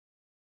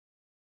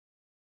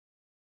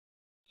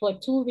for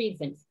two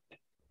reasons.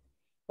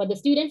 For the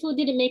students who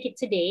didn't make it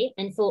today,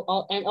 and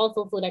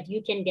also so that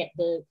you can get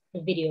the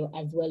video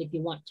as well if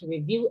you want to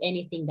review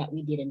anything that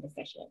we did in the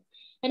session.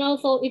 And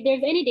also, if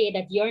there's any day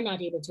that you're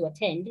not able to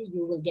attend,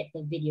 you will get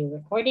the video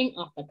recording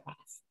of the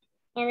class.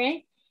 All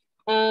right.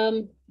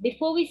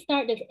 Before we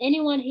start, does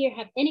anyone here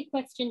have any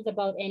questions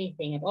about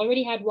anything? I've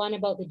already had one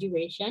about the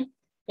duration.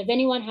 Does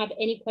anyone have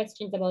any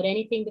questions about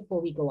anything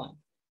before we go on?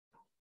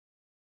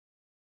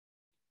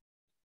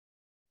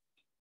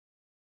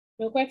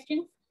 No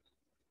questions?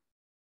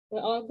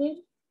 We're all good?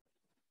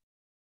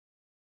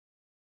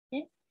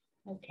 Yeah?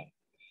 Okay.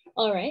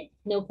 All right,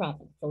 no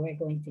problem. So we're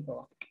going to go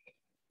on.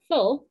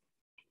 So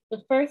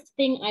the first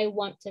thing I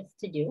want us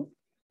to do,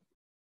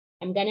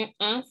 I'm gonna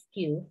ask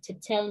you to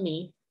tell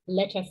me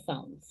letter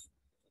sounds.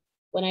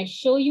 When I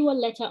show you a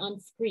letter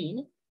on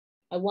screen,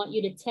 I want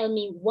you to tell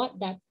me what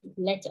that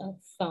letter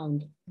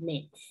sound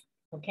makes,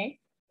 okay?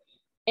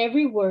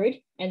 Every word,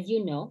 as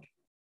you know,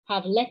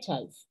 have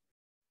letters.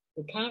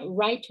 We can't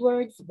write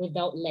words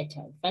without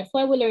letters. That's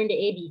why we learn the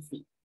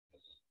ABC.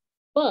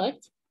 But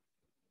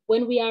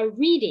when we are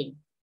reading,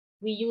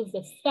 we use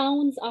the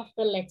sounds of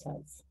the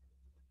letters.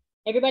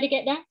 Everybody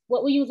get that?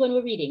 What we use when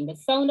we're reading, the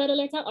sound of the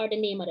letter or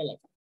the name of the letter?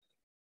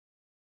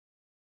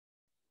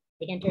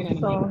 You can turn on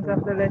the sounds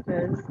of the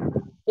letters.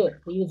 Good,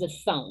 we use a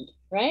sound,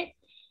 right?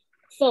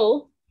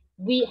 So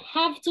we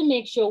have to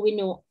make sure we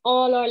know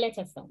all our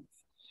letter sounds.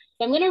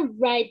 So I'm gonna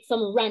write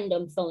some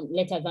random sound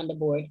letters on the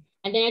board,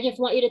 and then I just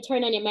want you to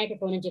turn on your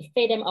microphone and just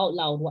say them out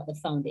loud what the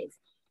sound is,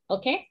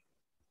 okay?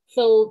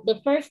 So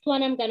the first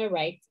one I'm gonna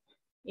write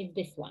is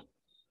this one.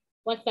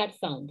 What's that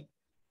sound?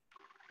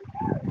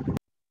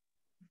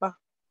 Ba.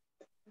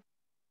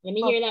 Let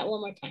me hear that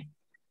one more time.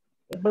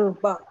 Ba.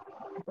 Ba.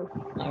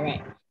 All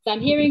right, so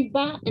I'm hearing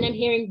ba and I'm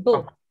hearing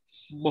bo.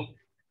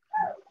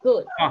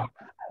 Good.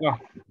 Yeah.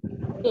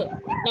 Good.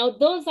 Now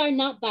those are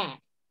not bad,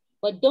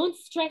 but don't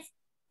stress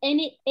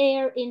any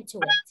air into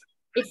it.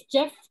 It's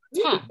just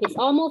tap. It's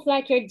almost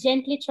like you're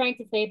gently trying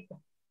to say,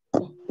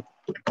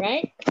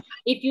 right?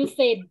 If you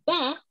say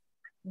ba,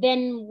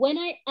 then when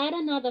I add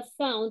another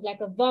sound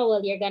like a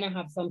vowel, you're gonna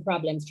have some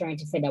problems trying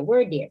to say that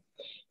word there.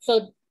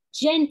 So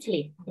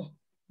gently,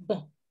 b,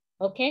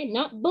 okay?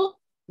 Not b,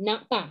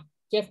 not ba,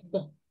 just b.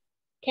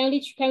 Can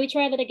we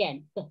try that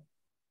again? B.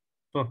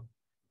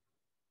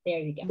 There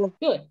you go.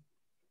 Good.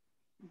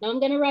 Now I'm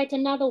gonna write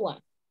another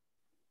one.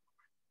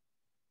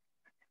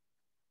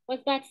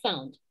 What's that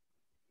sound?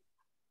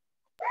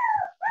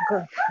 G.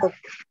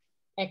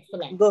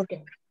 Excellent. G.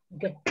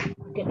 G. G.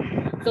 G.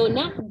 So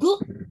not g,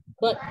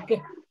 but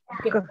g.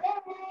 G.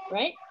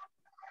 Right?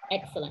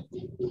 Excellent.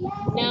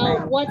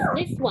 Now, what's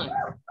this one?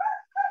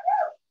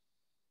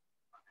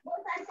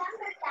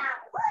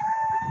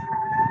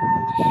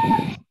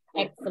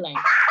 Excellent.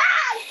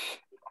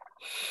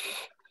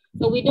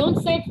 So we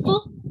don't say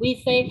f,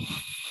 we say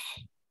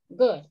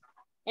good.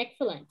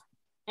 Excellent.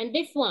 And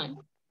this one?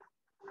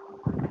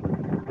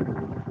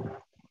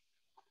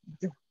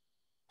 D.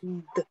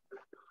 D.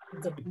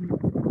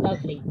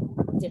 Lovely.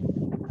 D.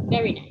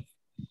 Very nice.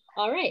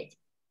 All right.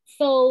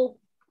 So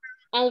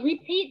I'll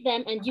repeat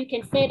them and you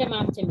can say them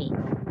after me.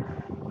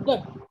 B.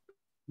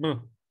 B.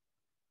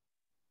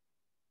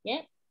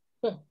 Yep.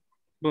 B.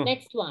 B.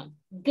 Next one.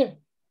 G.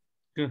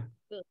 G.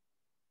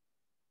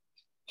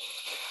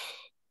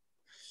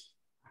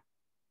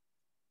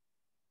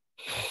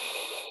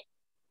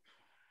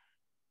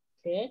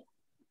 Good.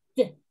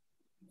 D.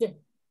 D.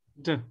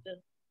 D.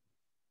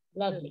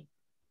 Lovely.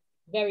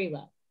 Very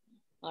well.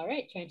 All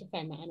right. Trying to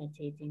find my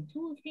annotating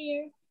tools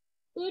here.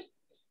 Good.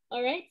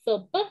 All right.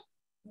 So B,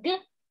 G,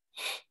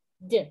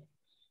 D.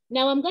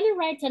 Now I'm going to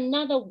write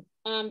another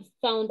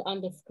sound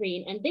on the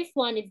screen, and this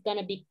one is going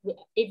to be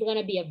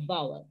a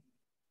vowel.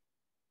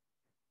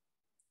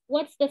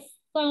 What's the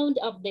sound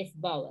of this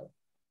vowel?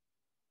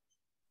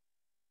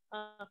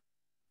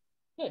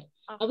 Good.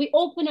 And we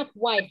open up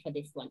wide for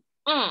this one.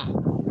 Ah,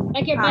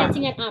 like you're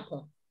biting an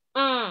apple.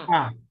 Ah.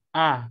 Ah.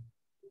 Ah.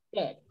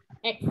 Good.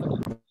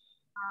 Excellent.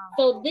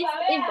 So this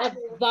is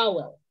a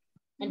vowel,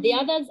 and the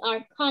others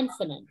are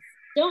consonants.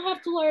 Don't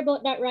have to worry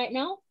about that right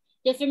now.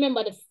 Just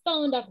remember the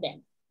sound of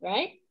them,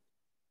 right?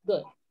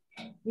 Good.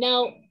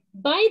 Now,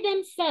 by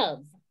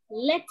themselves,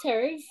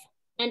 letters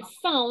and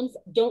sounds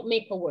don't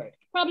make a word.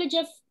 Probably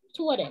just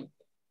two of them.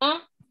 A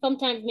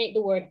sometimes make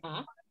the word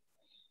a,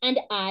 and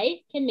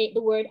I can make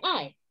the word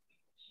I.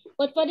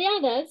 But for the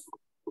others,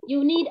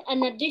 you need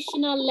an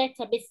additional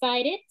letter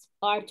beside it,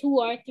 or two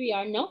or three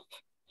are enough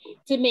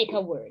to make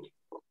a word.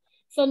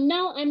 So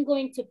now I'm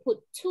going to put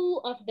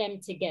two of them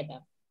together.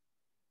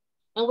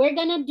 And we're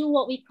gonna do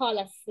what we call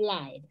a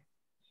slide.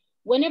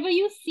 Whenever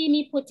you see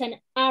me put an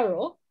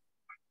arrow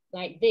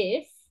like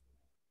this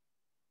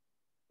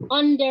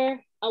under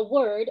a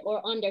word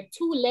or under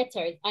two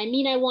letters, I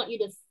mean I want you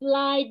to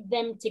slide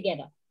them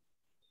together.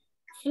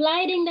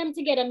 Sliding them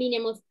together means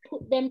you must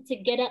put them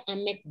together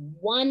and make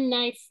one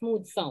nice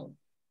smooth sound.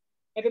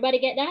 Everybody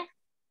get that?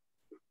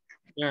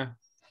 Yeah.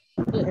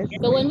 Good.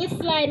 So when we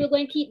slide, we're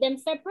going to keep them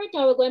separate,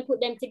 or we're going to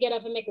put them together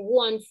to make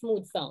one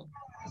smooth sound?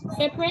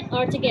 Separate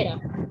or together?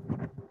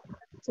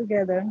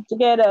 Together.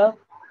 Together.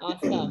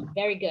 Awesome.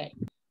 Very good.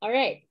 All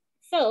right.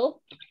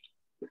 So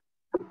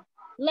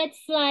let's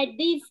slide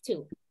these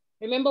two.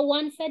 Remember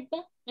one said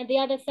ba and the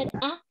other said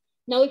ah.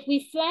 Now if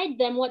we slide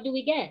them, what do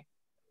we get?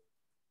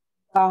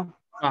 Ba.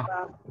 Ba.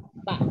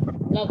 Ba.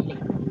 Lovely.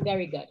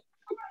 Very good.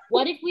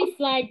 What if we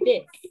slide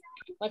this?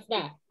 What's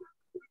that?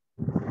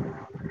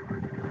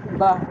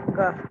 Ga.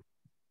 Ga.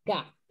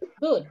 Ga.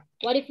 Good.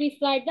 What if we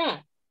slide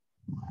that?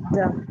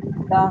 Da.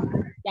 Da.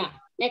 Da.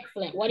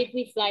 Excellent. What if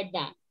we slide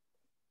that?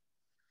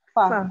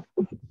 Fa.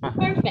 Fa.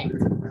 Perfect.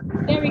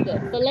 Very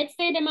good. So let's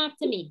say them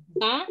after me.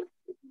 Ba,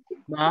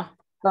 Ba.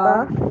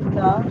 Ga.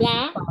 Da.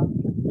 ga,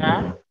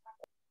 Da.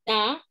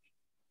 da,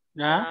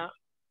 Da.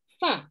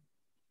 fa.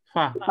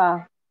 Fa.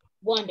 Fa.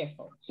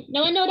 Wonderful.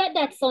 Now I know that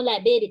that sounds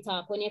like baby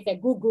talk when you say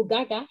goo goo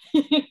gaga,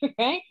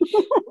 right?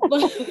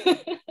 but,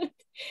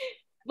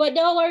 but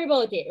don't worry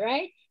about it,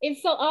 right? If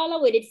so all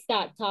of it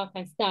start talk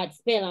and start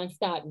spell and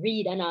start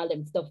read and all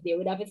them stuff, they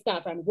would have to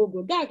start from goo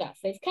goo gaga.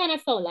 So it's kind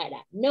of sound like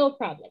that. No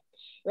problem,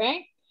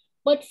 right?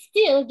 But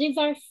still, these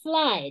are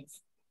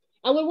slides.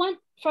 And we want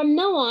from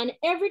now on,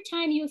 every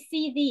time you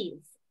see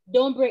these,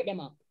 don't break them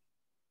up.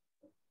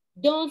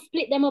 Don't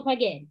split them up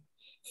again.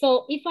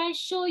 So if I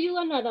show you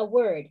another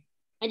word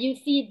and you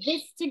see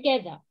this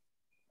together,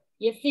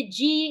 you see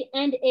G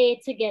and A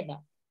together,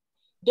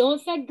 don't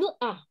say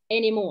ga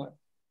anymore.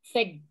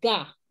 Say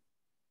ga.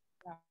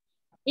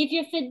 If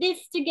you say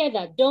this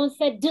together, don't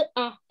say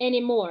da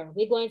anymore.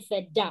 We're going to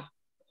say da.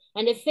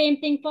 And the same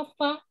thing for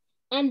fa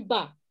and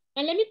ba.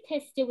 And let me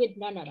test you with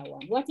another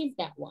one. What is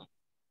that one?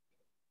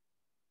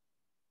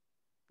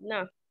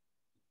 Na.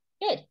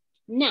 Good.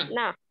 Na.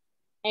 Na.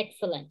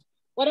 Excellent.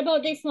 What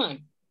about this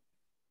one?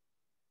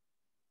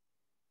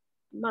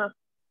 Ma.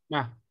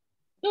 Ma.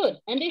 Good.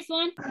 And this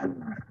one?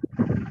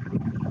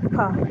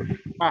 Pa.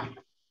 Pa.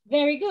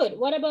 Very good.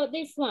 What about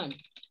this one?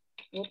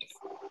 Oops.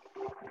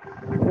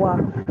 Wa.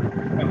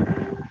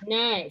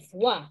 Nice.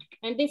 Wa.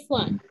 And this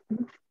one?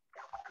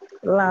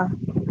 La.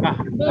 La.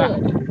 La.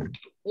 Good.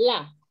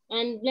 La.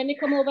 And let me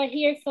come over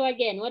here. So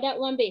again, what that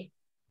one be?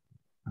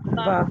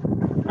 Ba.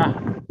 La.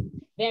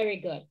 Very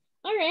good.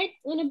 All right.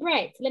 Una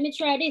bright. Let me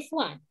try this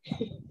one.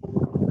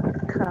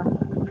 Ka.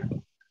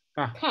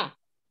 Ka. Ka.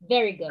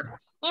 Very good.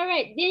 All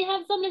right. Do you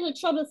have some little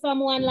troublesome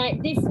one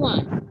like this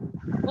one?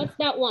 What's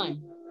that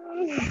one?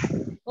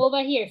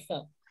 Over here,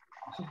 so.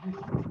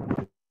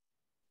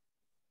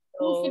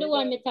 Who's the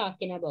one we're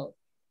talking about?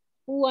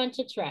 Who wants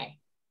to try?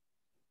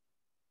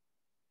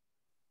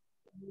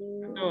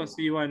 No,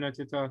 see what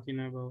you're talking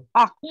about.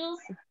 No?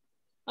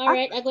 All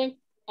right. I'm going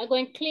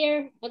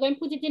to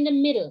put it in the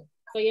middle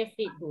so you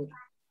see it good.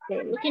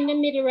 Look in the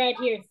middle right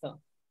here, so.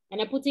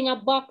 And I'm putting a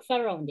box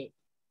around it.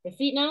 You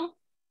see it now?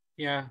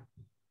 Yeah.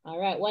 All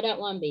right. What that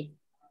one be?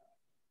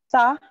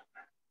 Sa.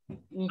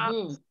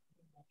 Mm-hmm.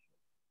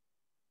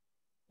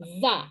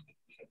 Za.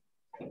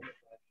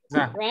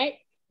 Za. Right?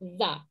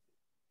 Za.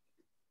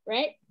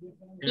 Right?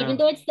 Yeah. Even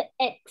though it's the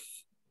X,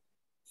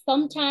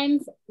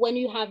 sometimes when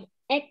you have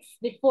X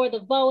before the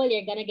vowel,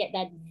 you're going to get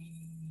that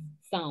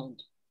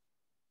sound.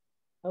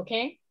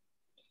 Okay?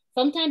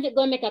 Sometimes it's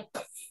going to make a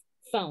K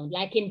sound,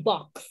 like in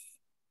box.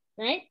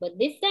 Right? But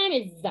this time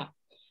it's za.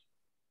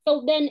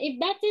 So then if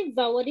that is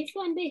za, what this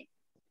one be?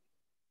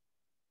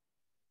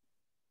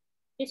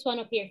 This one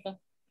up here, sir.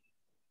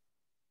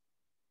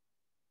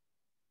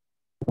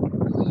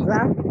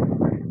 Za.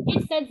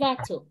 It says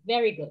that too.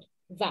 Very good.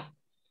 Za.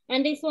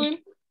 And this one?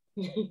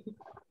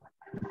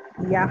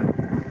 Ya.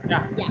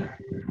 Yeah. Yeah.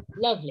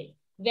 Lovely.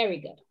 Very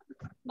good.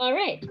 All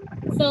right.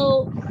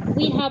 So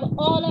we have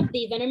all of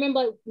these. And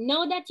remember,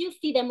 now that you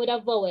see them with a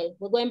vowel,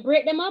 we're going to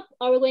break them up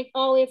or we're going to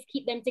always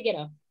keep them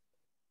together?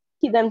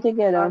 Keep them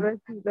together. Always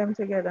keep them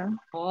together.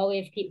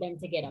 Always keep them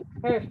together.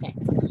 Perfect.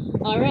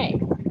 All right.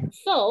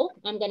 So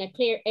I'm going to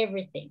clear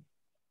everything.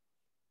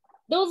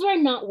 Those were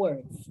not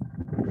words.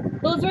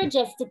 Those were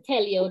just to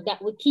tell you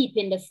that we're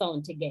keeping the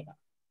sound together.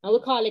 And we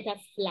call it a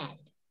slide.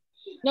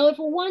 Now, if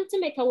we want to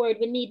make a word,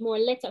 we need more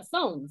letter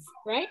sounds,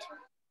 right?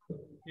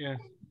 Yeah.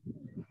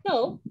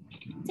 So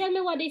tell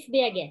me what this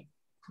be again.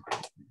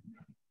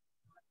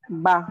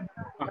 Ba.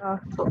 Ba.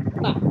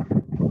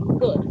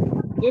 Good.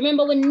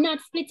 Remember, we're not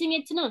splitting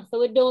it now, so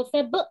we don't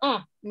say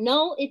ba.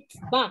 No, it's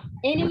ba.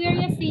 Anywhere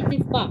you see it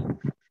is ba.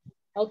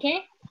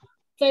 Okay?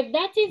 So if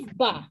that is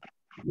ba,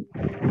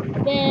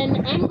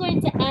 then I'm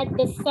going to add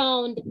the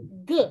sound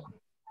g.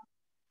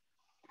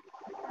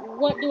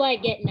 What do I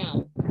get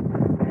now?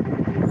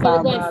 So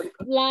we're going to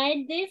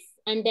slide this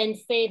and then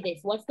say this.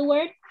 What's the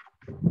word?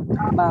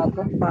 Bag.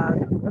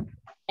 Bag.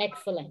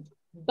 Excellent.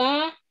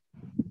 Bag.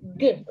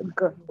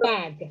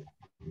 Bag.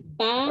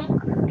 Bag.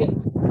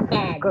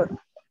 Bag. Good.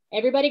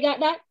 Everybody got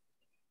that?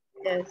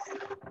 Yes.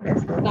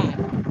 Yes. Bag.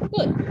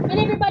 Good. And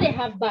everybody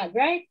have bag,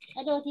 right?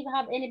 I don't even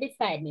have any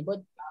beside me,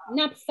 but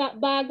knapsack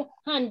bag,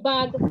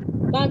 handbag,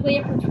 bag where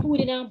you put food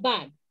in a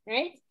bag,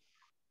 right?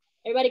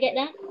 Everybody get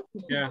that?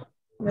 Yeah.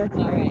 Yes.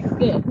 All right,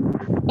 good.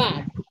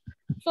 Bag.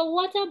 So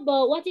what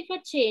if I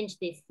change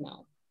this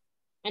now?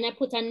 And I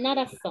put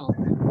another sound.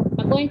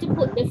 I'm going to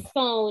put the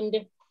sound,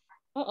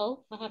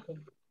 what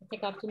happened?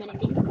 take off too many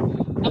things.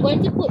 I'm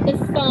going to put the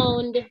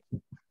sound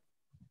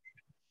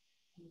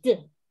D.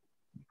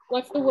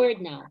 What's the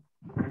word now?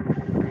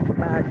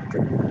 Bad.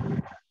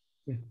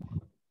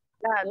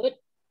 Good.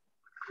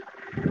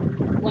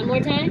 One more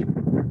time.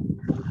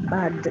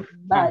 Bad.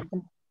 Bad.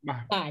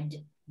 Bad.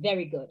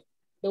 Very good.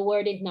 The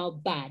word is now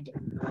bad.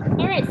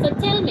 All right, so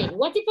tell me,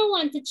 what if I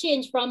want to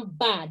change from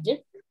bad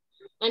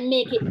and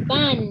make it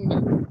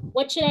ban?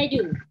 What should I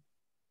do?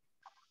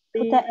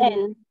 Put the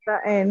N. The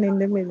N in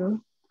the middle.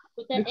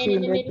 Put the N Between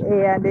in the the middle.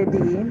 A and the D.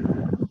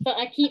 So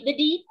I keep the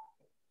D,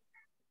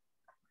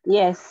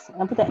 Yes,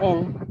 and put the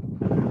N.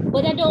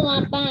 but I don't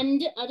want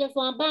band. I just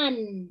want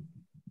ban.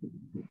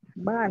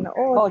 Ban.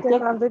 Oh, Oh, take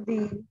take- off the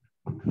D.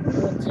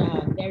 Good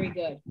job. Very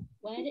good.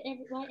 Why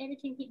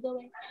everything keep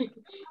going?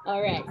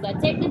 All right. So I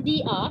take the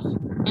D off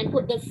and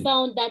put the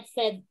sound that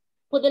says,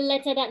 put the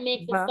letter that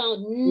makes the Ba.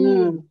 sound.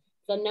 Mm.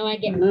 So now I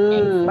get Ba.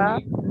 excellent.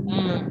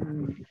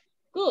 Ban.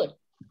 Good.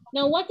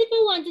 Now what if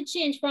I want to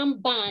change from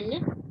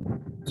ban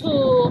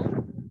to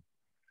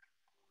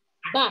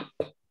bap?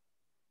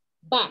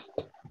 Bap.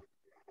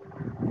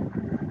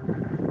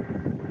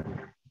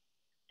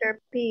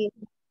 P.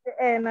 The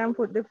N and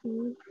put the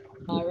P.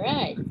 All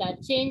right. So I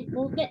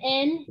move the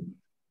N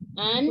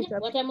and Put a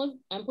what I move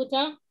and put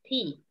a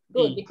P.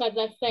 Good, because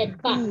I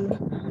said bap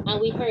and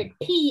we heard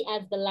P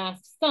as the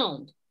last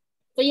sound.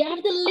 So you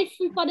have to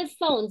listen for the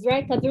sounds,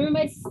 right? Because remember,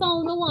 it's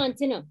sound we want,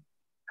 you know.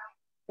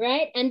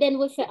 Right? And then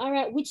we'll say, all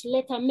right, which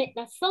letter make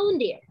that sound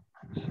there?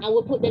 And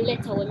we'll put the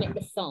letter, we'll make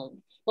the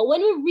sound. But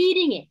when we're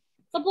reading it,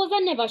 suppose I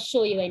never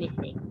show you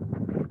anything.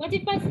 What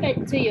if I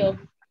said to you,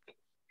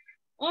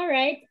 all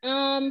right,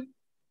 can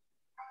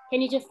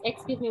you just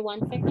excuse me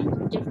 1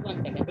 second? Just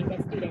 1 second. I think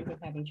that student is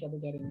having trouble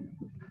getting in.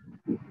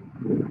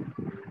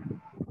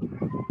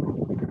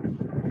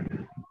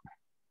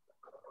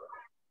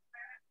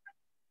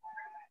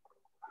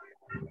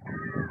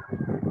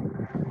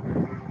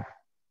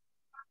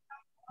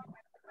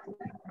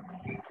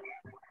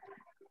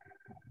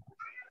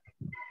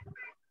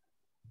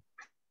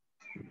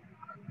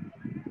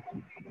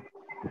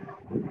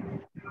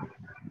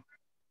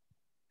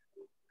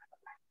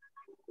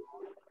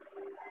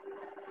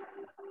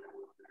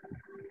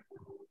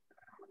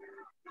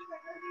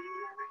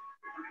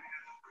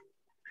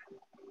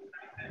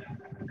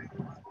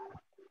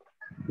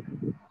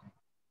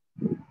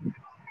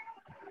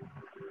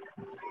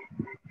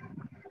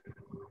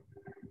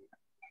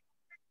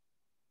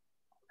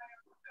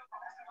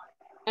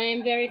 I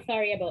am very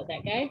sorry about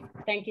that, guys.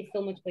 Thank you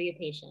so much for your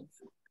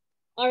patience.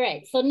 All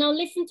right, so now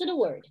listen to the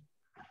word.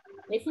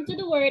 Listen to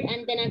the word,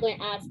 and then I'm going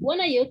to ask one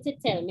of you to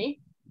tell me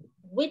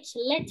which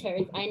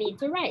letters I need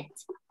to write.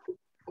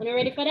 Are you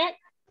ready for that?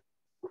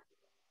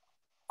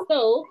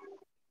 So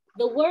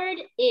the word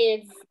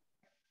is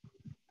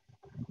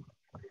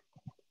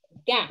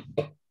gap.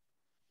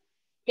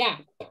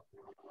 Gap.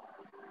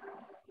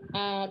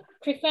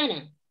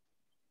 Krifana,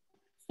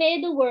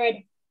 say the word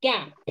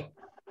gap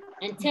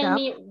and tell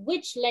me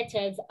which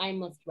letters I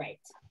must write.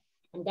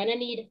 I'm gonna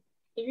need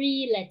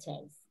 3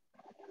 letters.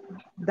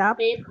 Dap.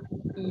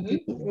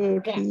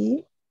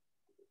 G-A-P.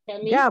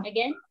 Tell me Gap.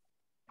 again.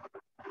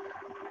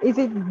 Is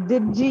it the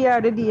G or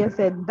the D? I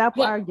said dap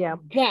or gap?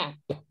 Gap.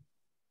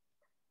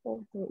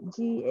 Okay.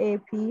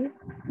 G-A-P.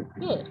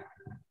 Good.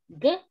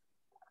 G-A-G-A-P.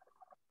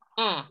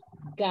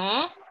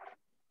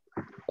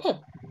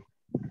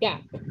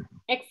 Gap.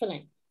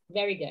 Excellent.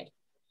 Very good.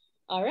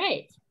 All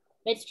right.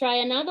 Let's try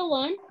another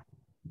one.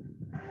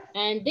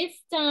 And this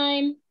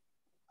time,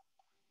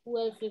 who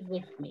else is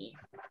with me?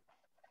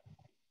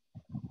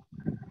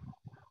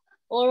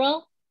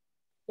 Oral,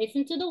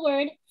 listen to the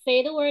word.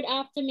 Say the word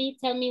after me.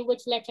 Tell me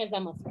which letters I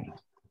must write.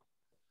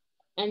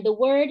 And the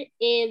word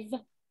is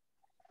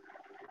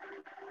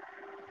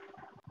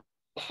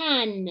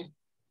pan.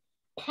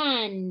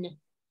 Pan.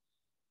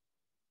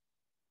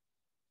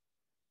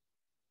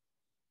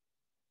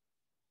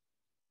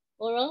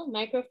 Oral,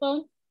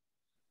 microphone.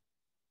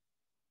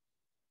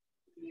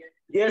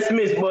 Yes,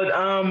 miss, but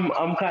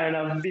I'm kind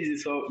of busy,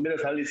 so I'm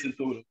just listen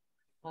to it.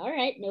 All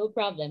right, no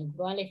problem.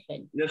 Go and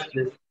listen. Yes,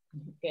 please.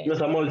 Good.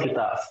 Just a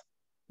multitask.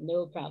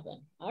 No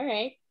problem. All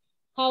right.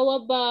 How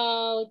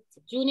about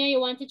Junior, you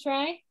want to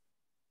try?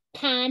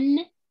 Pan.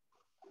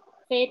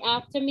 Say it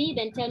after me,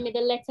 then tell me the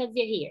letters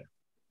you hear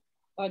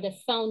or the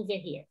sounds you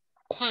hear.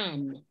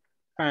 Pan.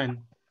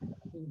 Pan.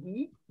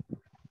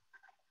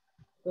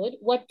 Good.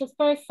 What's the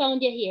first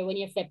sound you hear when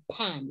you say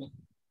pan?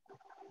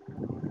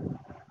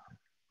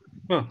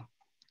 P.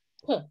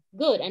 P.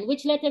 Good. And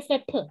which letter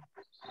say P?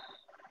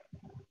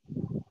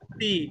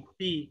 P.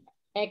 P.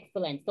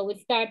 Excellent. So we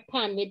start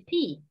pan with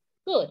P.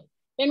 Good.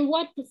 Then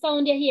what the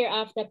sound you hear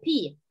after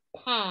P?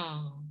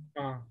 Pa.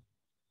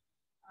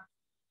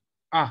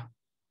 Ah.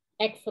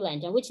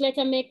 Excellent. And which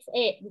letter makes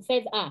A? It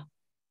says A.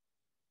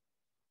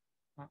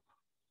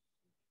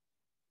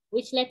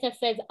 Which letter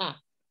says A?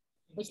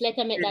 Which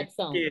letter make that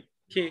sound?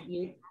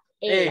 K.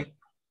 A.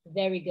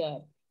 Very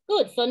good.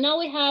 Good. So now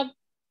we have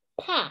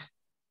pa.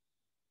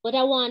 But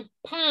I want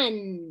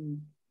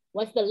pan.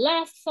 What's the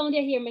last sound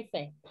you hear me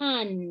say?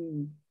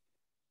 Pan.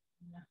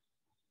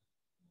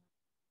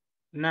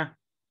 Na.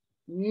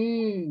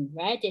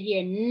 Right? You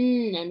hear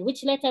n, and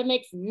which letter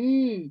makes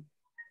n?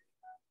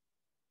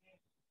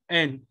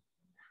 N.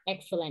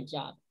 Excellent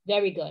job.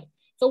 Very good.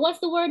 So what's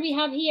the word we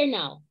have here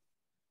now?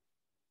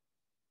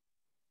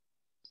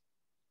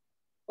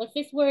 What's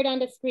this word on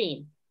the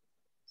screen?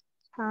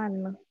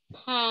 Pan.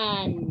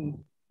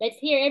 Pan. Let's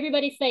hear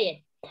everybody say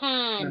it.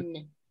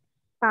 Pan.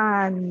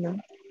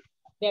 Pan.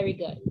 Very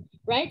good.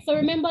 Right? So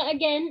remember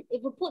again,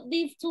 if we put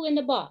these two in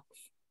the box,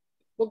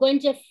 we're going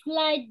to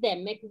slide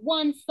them, make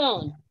one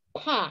sound.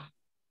 Pa.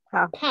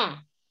 Pa.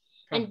 Pa.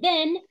 And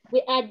then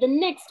we add the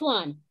next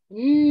one.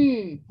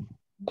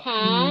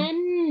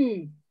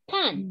 Pan.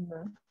 Pan.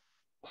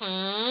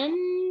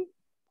 Pan.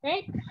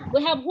 Right?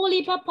 We have whole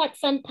heap of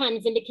pots and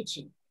pans in the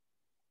kitchen.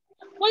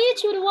 Why you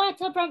chew the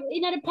water from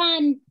in the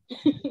pan?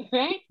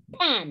 Right?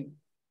 Pan.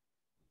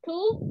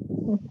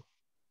 Cool?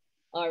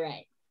 All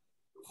right.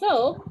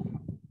 So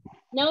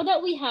now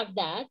that we have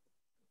that,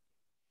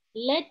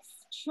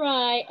 let's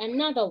try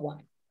another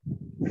one.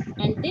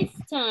 And this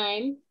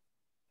time,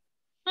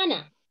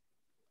 Hannah,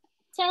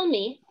 tell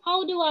me,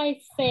 how do I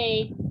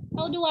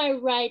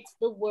write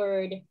the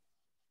word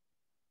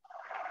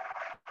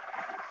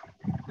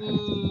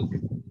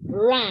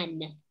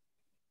ran?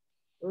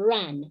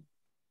 Ran.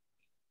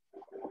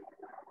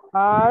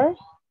 R-A-N,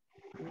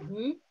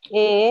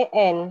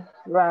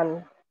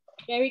 run.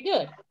 Very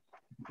good.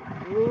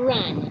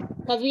 Ran.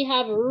 Because we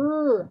have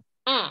r,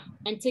 a,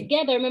 and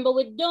together, remember,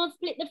 we don't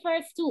split the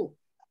first two.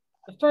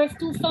 The first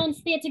two sounds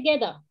stay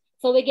together.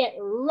 So we get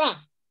ra.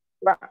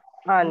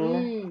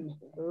 Run.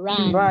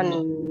 Ran.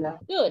 Run.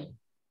 Good.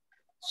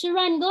 She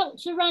ran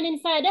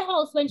inside the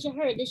house when she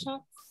heard the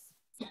shots.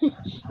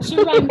 She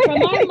ran from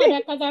her mother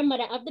because her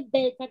mother have the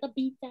belt like a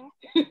beater.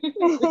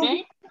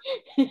 Right?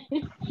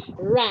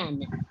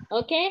 Ran.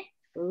 Okay?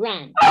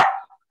 Ran.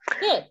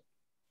 Good.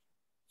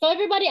 So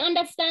everybody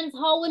understands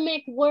how we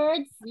make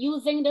words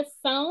using the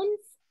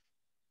sounds?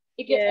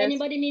 If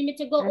anybody need me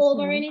to go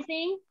over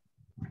anything?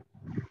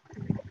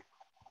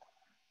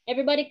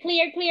 Everybody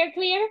clear?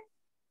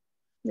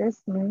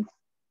 Yes, miss.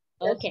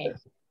 Okay.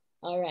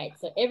 All right.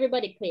 So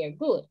everybody clear.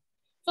 Good.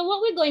 So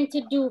what we're going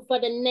to do for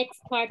the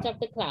next part of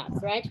the class,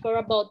 right? For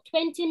about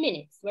 20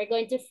 minutes, we're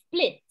going to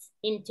split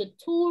into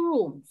 2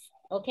 rooms.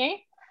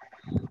 Okay?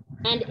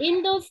 And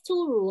in those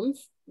 2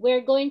 rooms,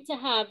 we're going to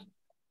have,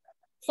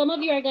 some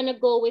of you are going to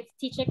go with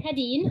Teacher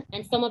Kadeen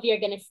and some of you are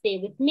going to stay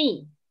with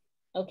me.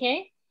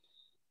 Okay?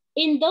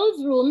 In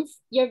those rooms,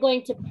 you're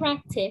going to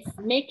practice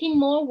making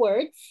more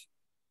words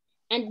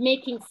and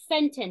making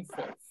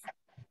sentences.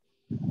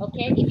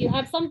 Okay, if you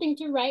have something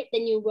to write,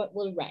 then you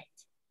will write.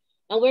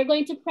 And we're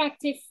going to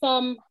practice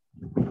some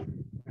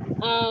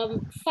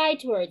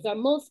sight words or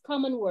most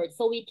common words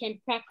so we can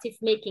practice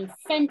making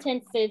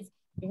sentences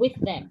with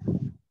them.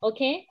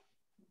 Okay?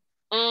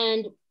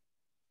 And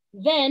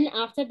then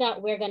after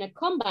that, we're going to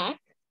come back.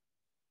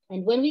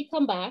 And when we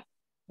come back,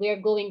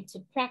 we're going to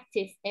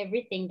practice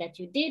everything that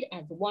you did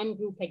as one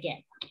group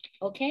again.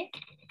 Okay?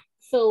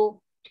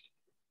 So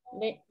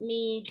let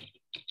me...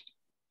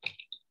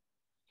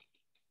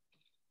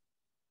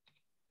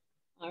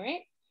 All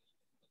right.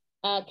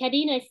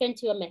 Kadeen, I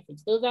sent you a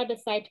message. Those are the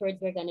sight words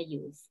we're going to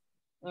use.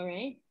 All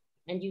right.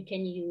 And you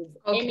can use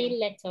any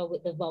letter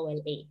with the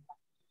vowel A.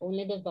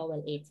 Only the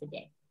vowel A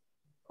today.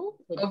 Cool.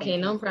 Okay,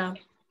 no problem.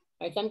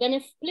 All right. So I'm going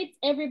to split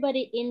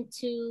everybody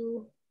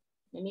into,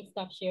 let me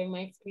stop sharing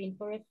my screen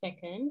for a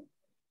second.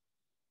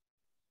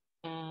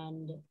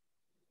 And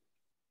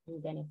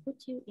I'm going to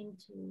put you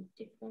into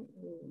different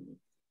rooms.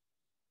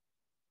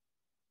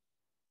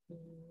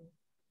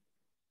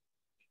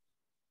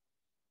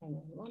 Hang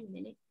on 1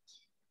 minute.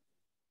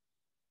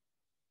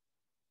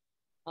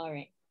 All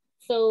right.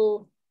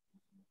 So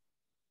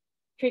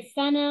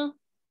Prasanna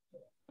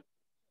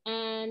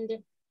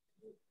and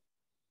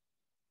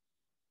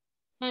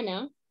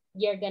Hannah,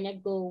 you're gonna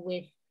go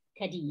with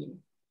Kadeen.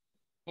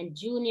 And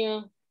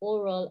Junior,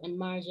 Oral, and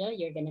Marja,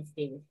 you're gonna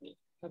stay with me.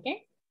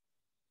 Okay?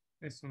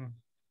 Yes, ma'am.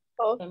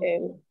 Okay.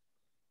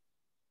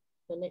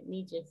 So let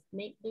me just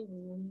make the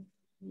room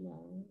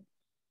now.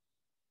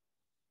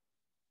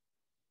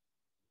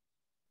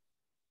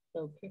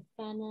 So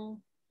Prasanna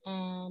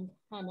and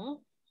Hannah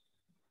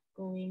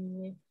going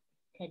with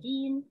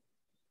Kadeen.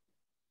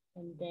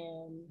 And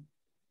then,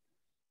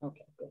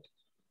 okay, good.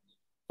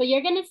 So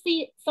you're gonna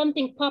see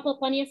something pop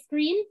up on your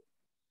screen.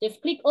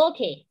 Just click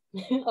OK,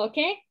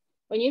 okay?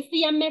 When you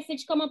see a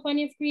message come up on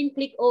your screen,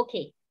 click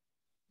OK.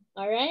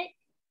 All right?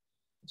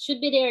 It should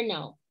be there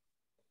now.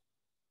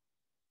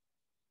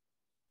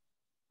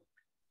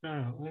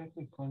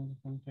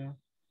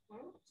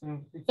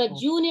 So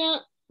Junior,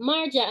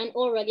 Marja, and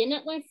Oral, you're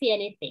not going to see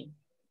anything.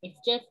 It's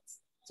just,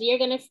 so you're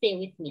going to stay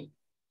with me.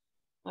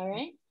 All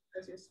right?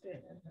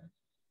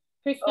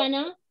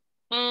 Prasanna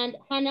and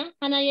Hannah.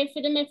 Hannah, you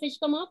see the message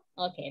come up?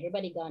 Okay,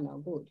 everybody gone now.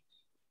 Good.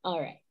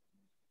 All right.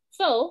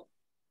 So,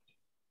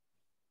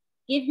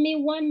 give me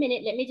 1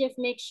 minute. Let me just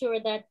make sure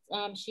that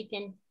she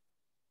can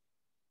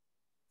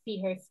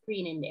see her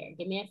screen in there.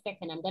 Give me a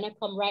second. I'm going to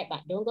come right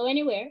back. Don't go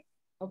anywhere.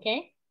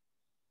 Okay?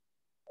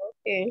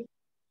 Okay.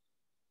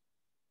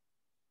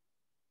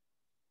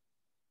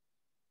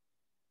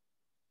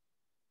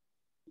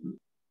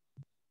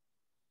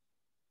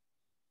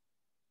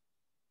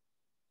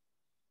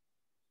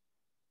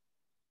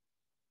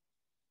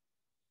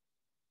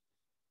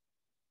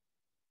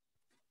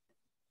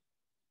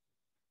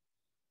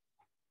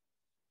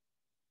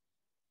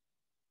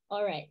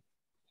 All right.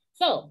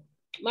 So,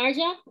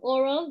 Marja,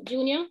 Oral,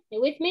 Junior,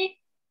 you with me?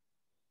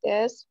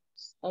 Yes.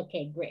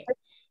 Okay, great.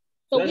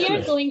 So we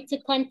are going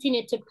to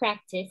continue to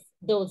practice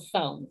those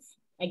sounds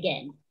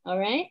again, all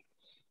right?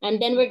 And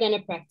then we're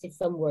gonna practice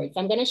some words.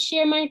 I'm gonna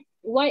share my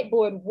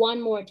whiteboard one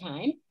more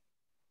time.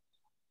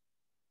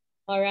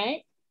 All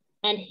right?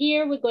 And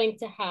here we're going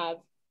to have,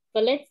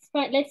 so let's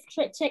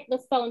check the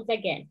sounds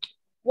again.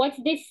 What's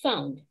this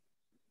sound?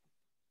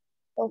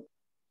 Oh.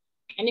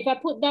 And if I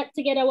put that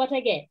together, what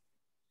I get?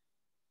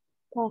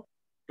 Oh.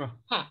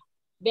 Ha,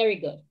 very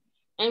good.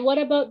 And what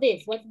about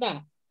this? What's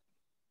that?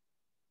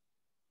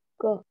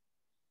 Go.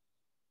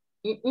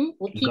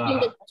 We're keeping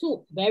the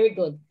two. Very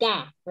good.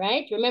 Ga,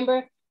 right?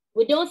 Remember,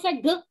 we don't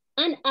say g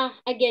and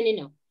again, you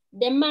know.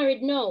 They're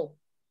married now,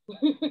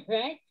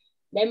 right?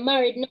 They're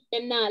married now,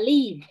 them not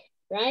leave,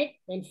 right?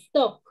 Them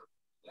stuck,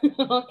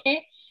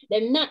 okay?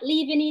 They're not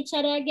leaving each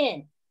other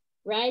again,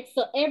 right?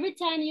 So every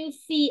time you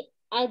see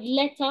a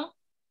letter,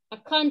 a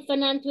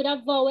consonant with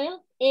a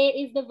vowel, A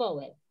is the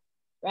vowel,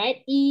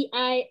 right? E,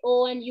 I,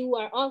 O, and U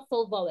are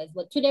also vowels,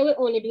 but today we're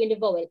only doing the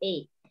vowel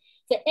A.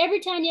 So every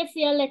time you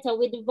see a letter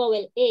with the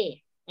vowel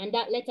A and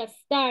that letter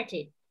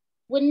started,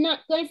 we're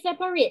not going to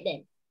separate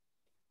them.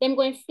 They're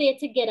going to stay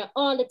together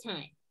all the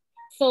time.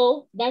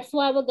 So that's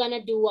why we're going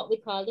to do what we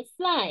call the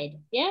slide.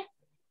 Yeah?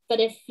 So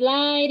they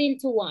slide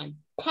into one.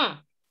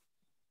 Pa.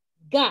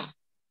 Ga.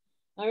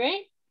 All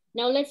right?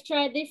 Now let's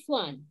try this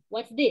one.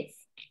 What's this?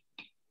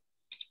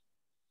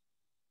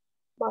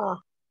 Ma.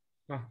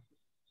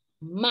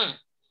 Ma.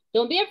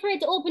 Don't be afraid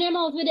to open your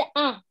mouth with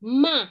the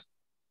ma.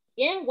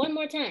 Yeah? One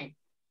more time.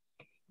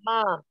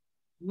 Ma.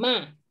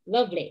 Ma.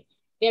 Lovely.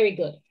 Very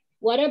good.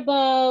 What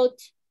about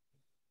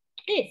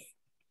this?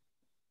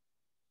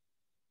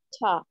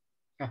 Ta.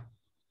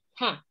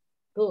 Ta.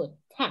 Good.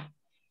 Ta.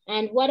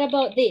 And what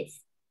about this?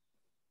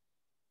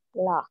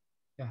 La.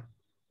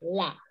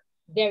 La.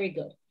 Very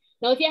good.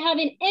 Now, if you're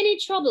having any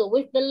trouble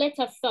with the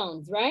letter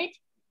sounds, right?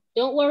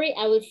 Don't worry.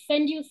 I will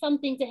send you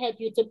something to help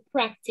you to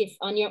practice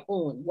on your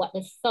own what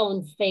the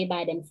sounds say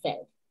by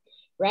themselves,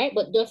 right?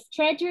 But just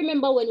try to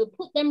remember when we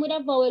put them with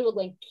a vowel, we're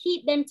going to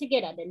keep them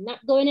together. They're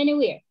not going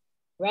anywhere,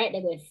 right?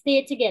 They're going to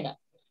stay together.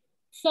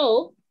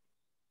 So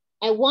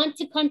I want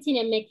to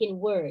continue making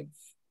words.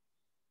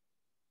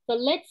 So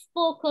let's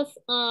focus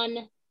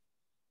on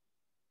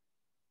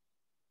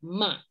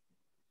ma.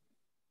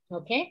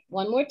 Okay,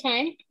 one more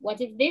time.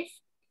 What is this?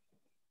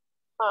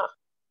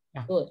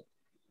 Good.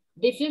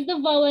 This is the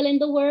vowel in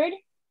the word,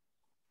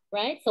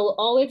 right? So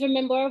always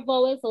remember our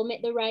vowels, so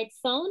make the right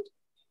sound.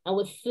 And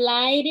we're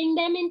sliding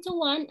them into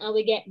one and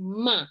we get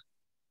ma.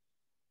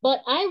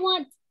 But I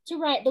want to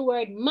write the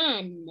word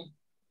man.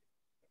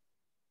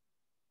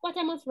 What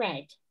I must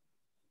write?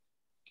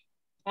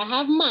 I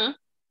have ma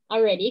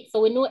already,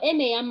 so we know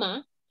M-A and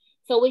ma.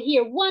 So we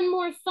hear one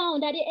more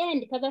sound at the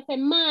end because I said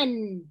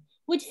man.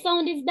 Which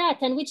sound is that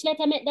and which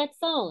letter make that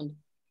sound?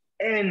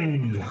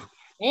 N.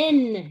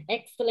 N.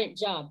 Excellent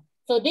job.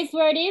 So this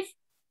word is?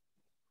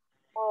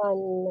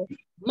 Man.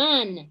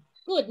 Man.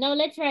 Good. Now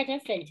let's write a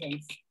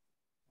sentence.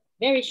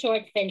 Very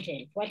short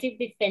sentence. What is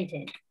this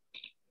sentence?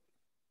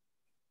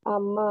 A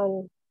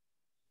man.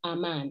 A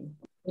man.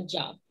 Good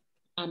job.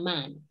 A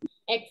man.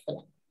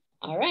 Excellent.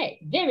 All right.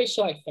 Very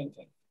short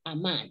sentence. A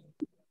man.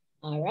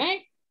 All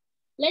right.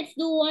 Let's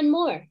do one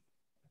more.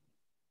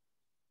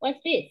 What's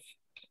this?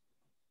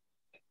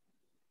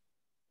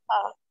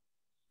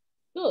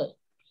 Good.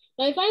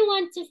 Now, if I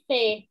want to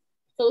say,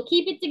 so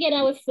keep it together,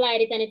 I will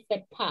slide it and it's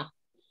a pa.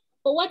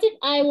 But what if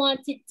I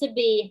want it to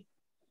be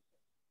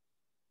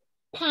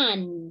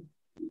pan?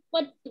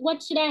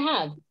 What should I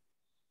have?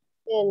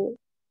 Pen.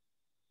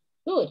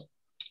 Good.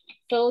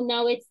 So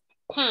now it's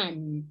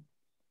pan.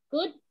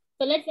 Good.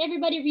 So let's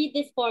everybody read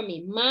this for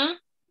me. Ma.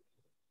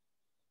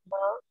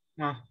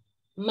 Ma.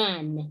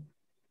 Man.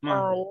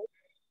 Man.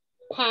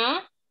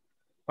 Pa.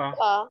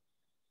 Pa.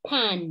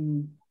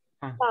 Pan.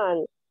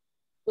 Pan.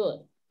 Good.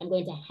 I'm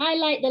going to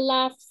highlight the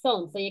last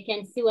sound so you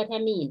can see what I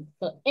mean.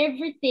 So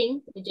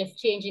everything is just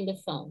changing the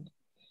sound.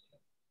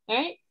 All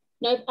right.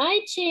 Now, if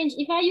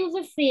I use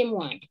the same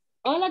one,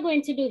 all I'm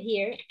going to do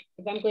here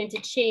is I'm going to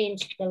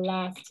change the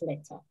last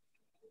letter.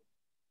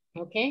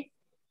 Okay.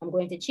 I'm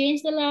going to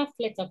change the last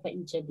letter for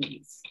each of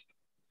these.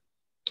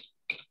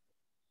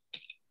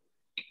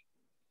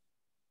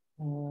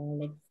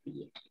 Let's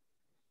see.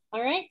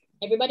 All right.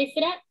 Everybody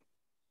see that?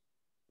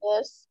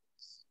 Yes.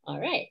 All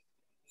right.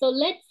 So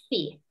let's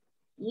see.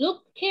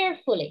 Look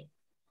carefully.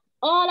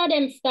 All of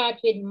them start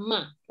with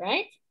ma,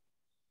 right?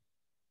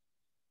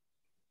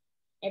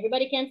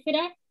 Everybody can see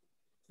that?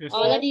 Yes.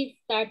 All of these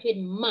start with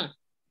ma.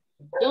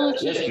 Don't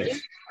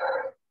change.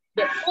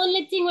 The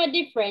only thing we're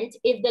different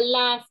is the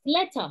last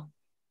letter,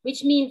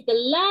 which means the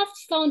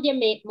last sound you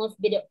make must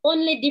be the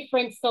only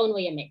different sound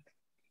you make.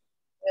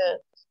 Yes.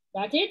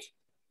 Got it?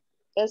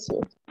 Yes.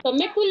 So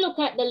make we look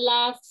at the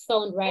last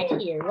sound right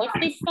here. What's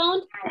this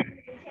sound?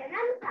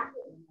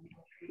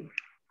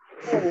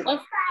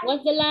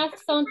 What's the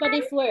last sound for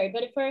this word, for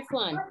the first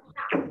one?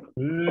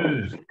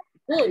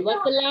 Good.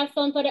 What's the last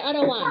sound for the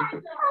other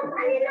one?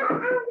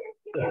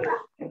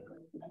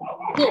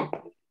 Good.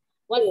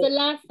 What's the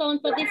last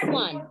sound for this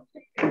one?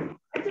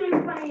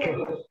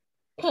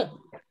 P.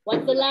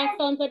 What's the last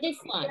sound for this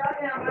one?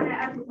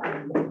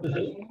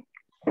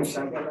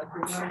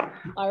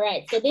 All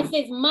right, so this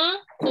is ma.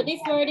 So this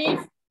word is?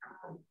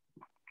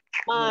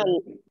 Man.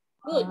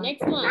 Good,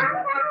 next one.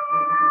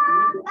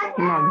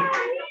 Mad.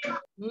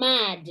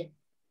 Mad.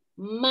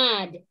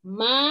 Mad.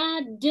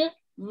 Mad.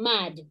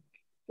 Mad.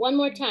 One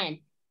more time.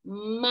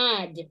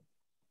 Mad.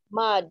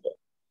 Mad.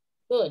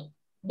 Good.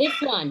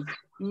 This one.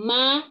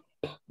 Ma.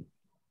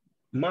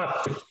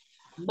 Map.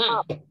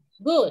 Map.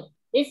 Good.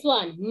 This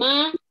one.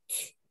 Ma.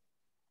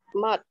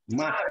 Mat.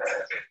 Map.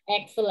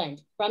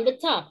 Excellent. From the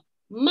top.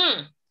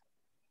 Ma.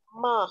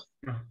 Ma.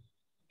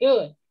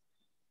 Good.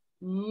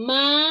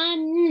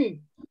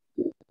 Man.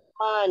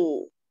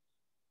 Man.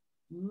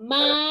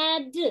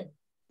 Mad.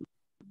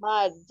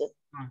 Mad.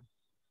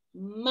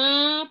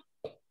 Map.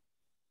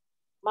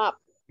 Map.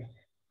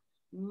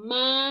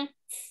 Mat.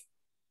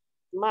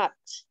 Mat.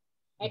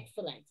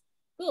 Excellent.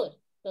 Good.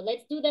 So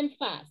let's do them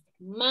fast.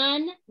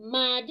 Man,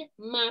 mad,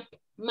 map,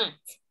 mat.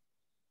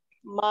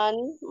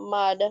 Man.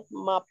 Mad.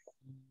 Map.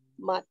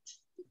 Mat.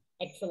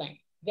 Excellent.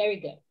 Very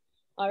good.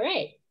 All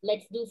right.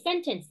 Let's do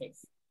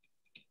sentences.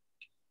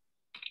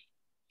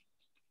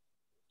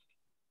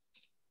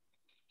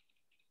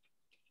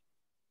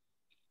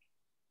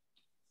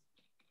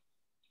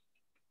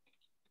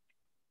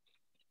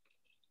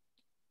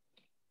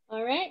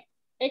 All right.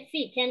 Let's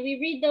see. Can we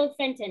read those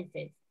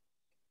sentences?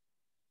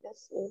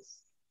 Yes,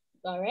 miss.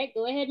 All right.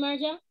 Go ahead,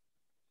 Marja.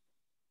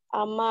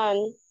 A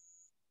man.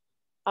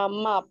 A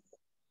map.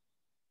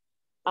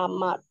 A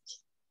mat.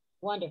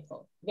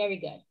 Wonderful. Very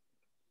good.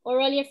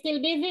 Oral, you're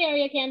still busy or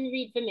you can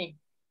read for me?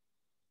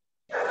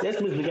 Yes,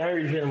 Miss, we can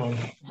read here, man.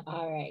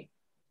 All right.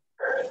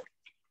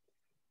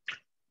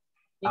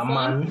 A This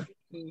man, one?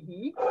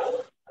 Mm-hmm.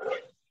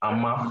 a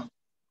map,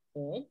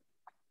 Good.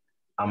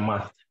 a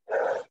mat.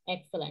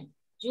 Excellent.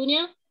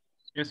 Junior?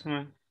 Yes,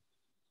 ma'am.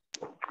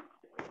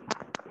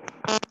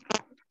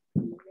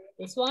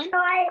 This one?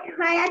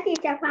 Why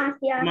teacher pass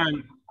your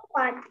Man,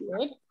 part?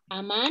 Good.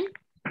 A man?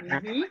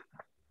 Mm-hmm.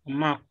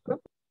 map.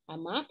 A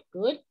map?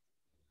 Good.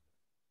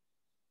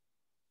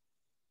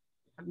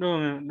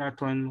 No, that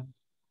one.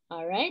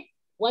 All right.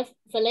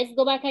 So let's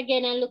go back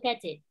again and look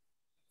at it.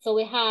 So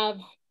we have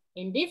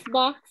in this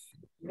box,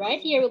 right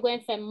here, we're going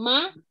to say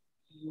ma,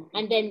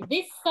 and then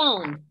this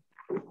sound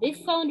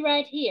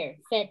right here,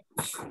 said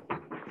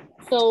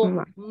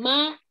so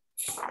ma,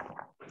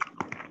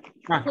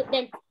 Ah, put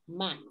them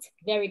mat.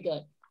 Very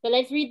good. So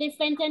let's read this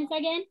sentence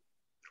again.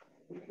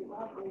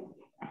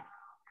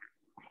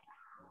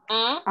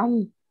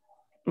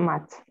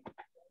 Mat.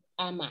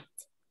 A mat.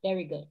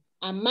 Very good.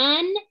 A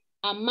man,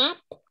 a map,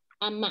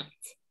 a mat.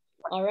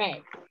 All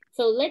right.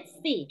 So let's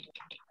see.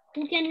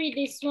 Who can read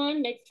this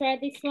one? Let's try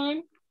this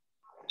one.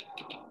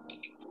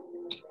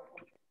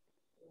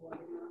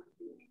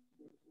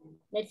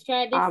 Let's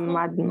try this one.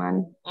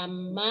 Madman. A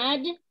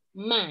mad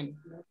man.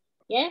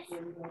 Yes?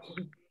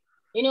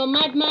 You know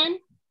madman?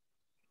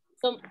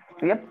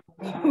 Yep.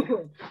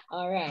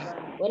 All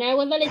right. When I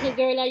was a little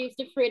girl, I used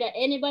to afraid that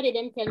anybody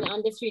them tell me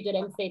on the street to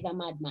them say the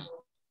madman.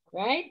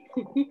 Right?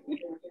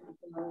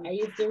 I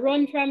used to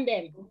run from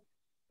them.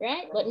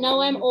 Right? But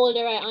now I'm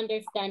older, I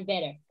understand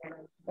better.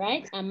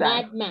 Right? A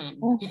madman.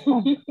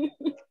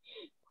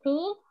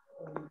 Cool?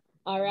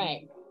 All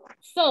right.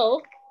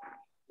 So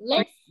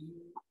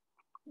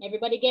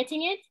everybody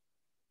getting it?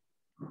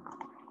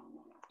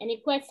 Any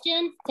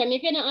questions? Tell me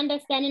if you're not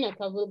understanding it,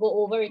 because we'll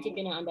go over it if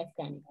you're not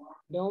understanding.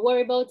 Don't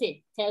worry about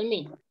it. Tell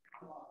me.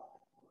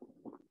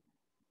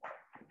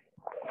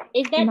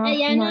 Is that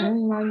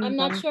Ayana? I'm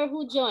not sure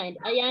who joined.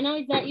 Ayana,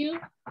 is that you?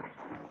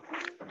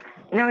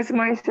 No, it's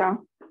Maisha.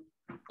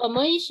 Oh,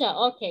 Maisha.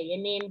 Okay, your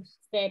name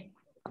said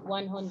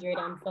 100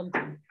 and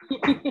something.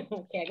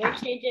 Okay, I'm going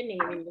to change your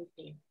name in this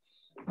thing.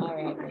 All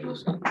right,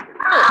 Maisha.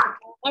 Oh,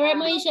 all right,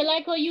 Maisha,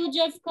 like how you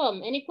just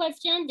come. Any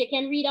questions? You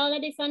can read all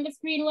of this on the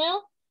screen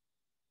well?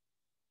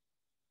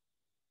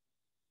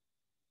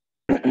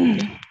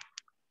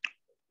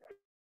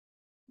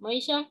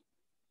 Maisha?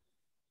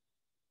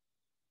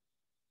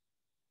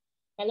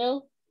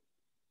 Hello?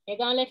 You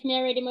gonna left me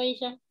already,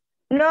 Maisha?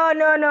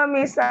 No,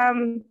 miss.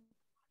 I'm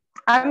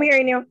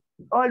hearing you.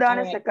 Hold on All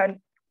a right.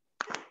 second.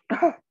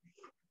 Let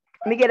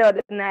me get out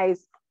the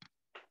nice.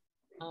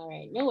 All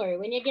right, no worry.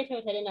 When you get out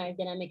of the knife,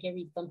 then I'll make you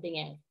read something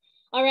else.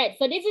 All right,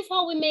 so this is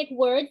how we make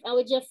words, and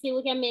we just see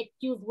we can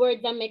use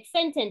words and make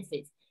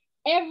sentences.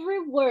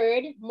 Every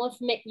word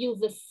must use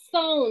the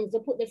sounds, to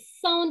put the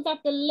sounds of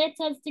the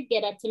letters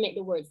together to make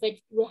the word. So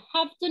we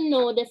have to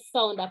know the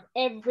sound of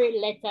every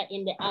letter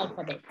in the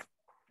alphabet,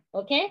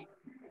 okay?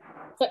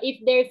 So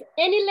if there's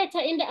any letter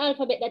in the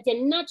alphabet that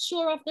you're not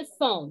sure of the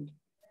sound,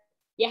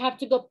 you have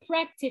to go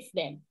practice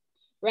them,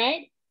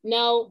 right?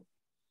 Now,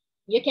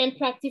 you can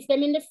practice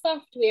them in the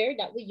software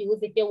that we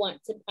use if you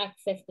want to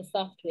access the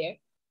software,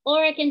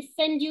 or I can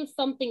send you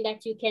something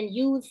that you can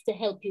use to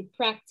help you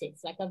practice,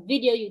 like a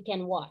video you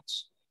can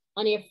watch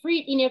in your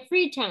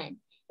free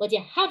time. But you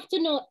have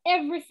to know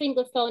every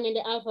single sound in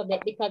the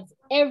alphabet because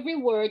every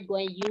word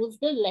going to use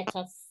the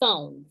letter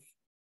sounds.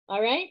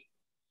 All right?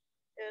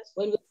 Yes.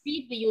 When we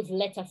read, we use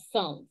letter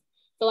sounds.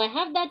 So I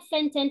have that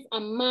sentence, a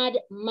mad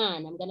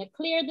man. I'm going to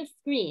clear the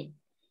screen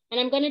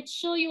and I'm going to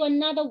show you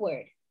another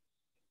word.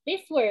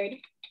 This word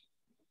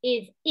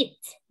is it.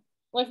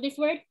 What's this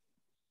word?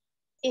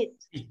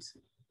 It. It.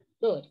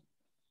 Good.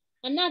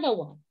 Another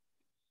one.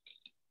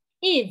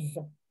 Is.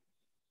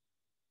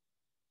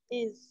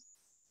 Is.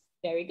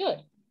 Very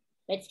good.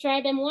 Let's try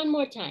them one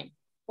more time.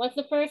 What's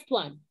the first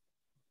one?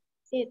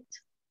 It.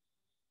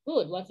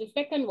 Good. What's the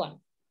second one?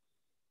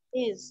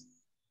 Is.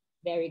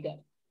 Very good.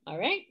 All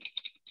right.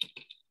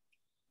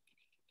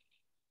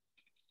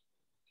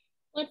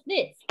 What's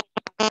this?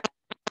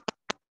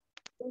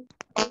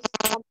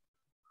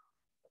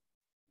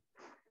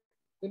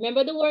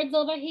 Remember the words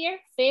over here?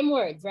 Same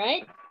words,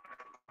 right?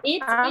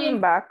 It I'm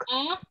is back.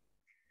 a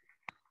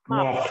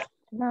Map.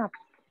 Map.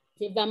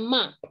 it is a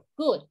map.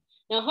 Good.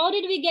 Now, how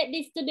did we get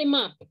this to be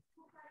map?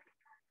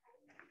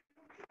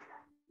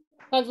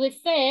 Because we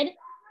said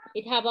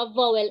it have a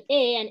vowel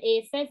A and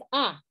A says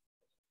A.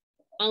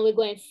 And we're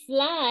going to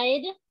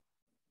slide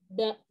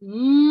the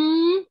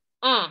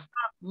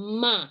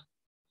ma.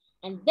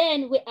 And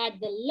then we add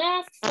the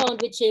last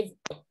sound, which is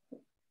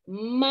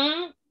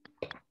ma.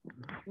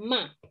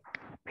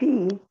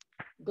 P.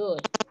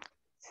 Good.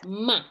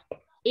 Map.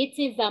 It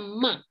is a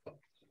map.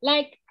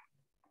 Like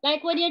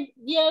when you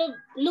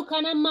look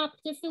on a map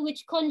to see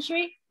which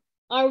country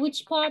or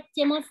which part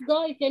you must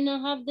go if you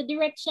don't have the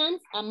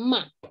directions, a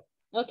map.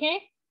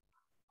 Okay?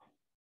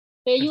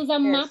 So you use a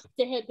map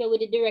to help you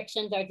with the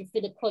directions or to see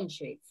the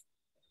countries.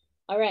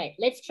 All right,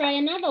 let's try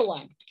another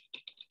one.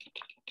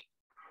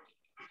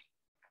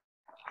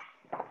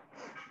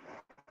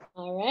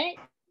 All right.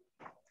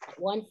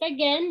 Once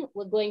again,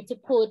 we're going to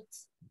put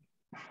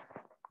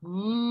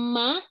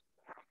ma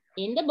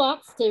in the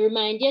box to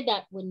remind you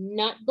that we're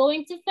not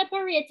going to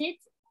separate it.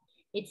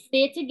 It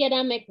stay together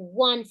and make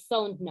one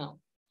sound now.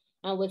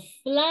 And we're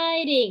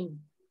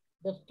sliding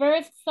the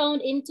first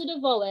sound into the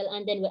vowel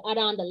and then we add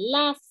on the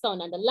last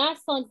sound. And the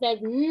last sound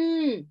says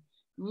man,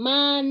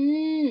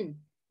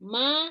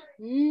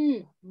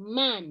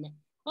 man.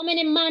 How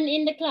many man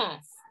in the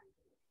class?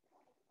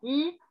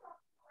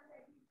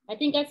 I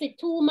think I said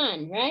 2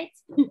 man, right?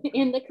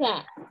 In the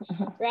class,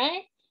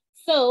 right?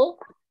 So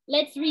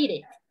let's read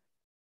it.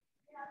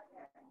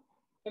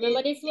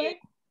 Remember this word?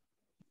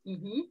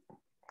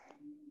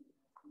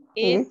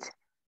 It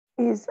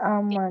is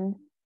a man.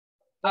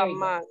 Very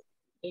good.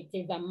 It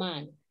is a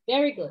man.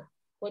 Very good.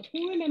 But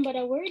who remembered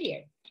a word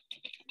here?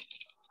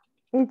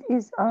 It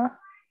is a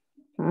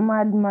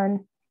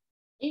madman.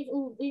 Is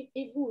who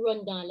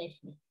run down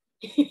left me?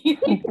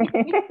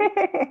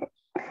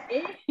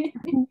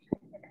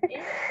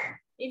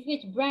 Is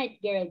which bright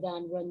girl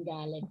down run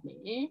down left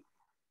me?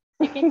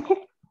 Okay.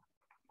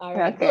 All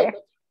right, Okay. good.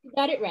 But you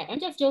got it right. I'm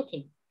just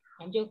joking.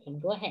 I'm joking.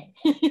 Go ahead.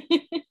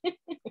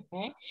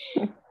 Right?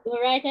 Go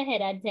right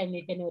ahead and tell me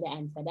if you know the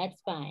answer. That's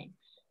fine.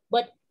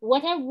 But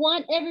what I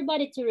want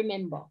everybody to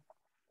remember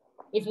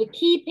is we're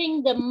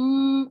keeping the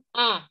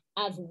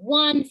as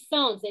one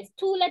sound. So there's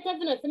 2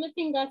 letters in it. So my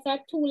fingers are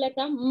 2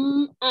 letters,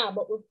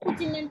 but we're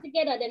putting them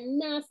together, then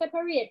now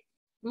separate.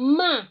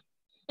 Ma.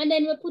 And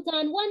then we put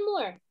on one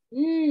more.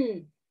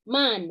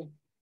 Man.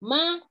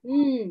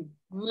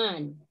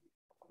 Man.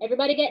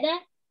 Everybody get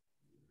that?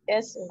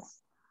 Yes.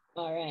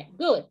 All right,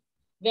 good.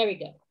 Very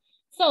good.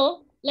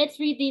 So let's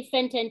read these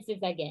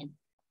sentences again.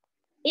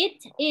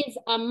 It is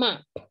a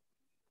map.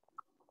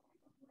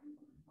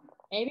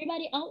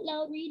 Everybody out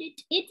loud read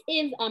it. It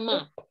is a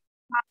map.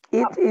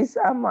 It is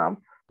a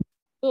map.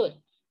 Good.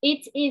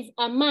 It is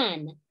a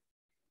man.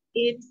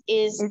 It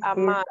is a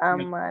man. A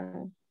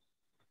man.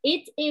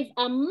 It is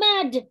a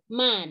mad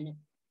man.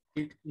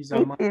 It is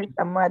a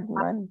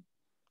madman.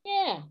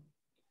 Yeah.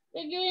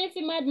 If you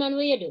see madman,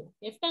 what you do?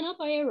 You stand up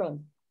or you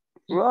run?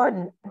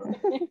 Run.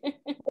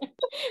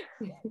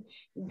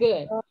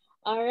 Good.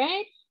 All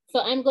right. So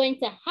I'm going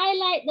to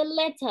highlight the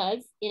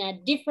letters in a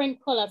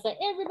different color so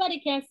everybody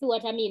can see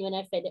what I mean when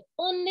I say the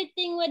only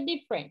thing we're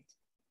different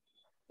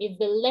is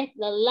the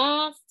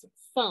last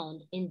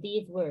sound in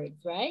these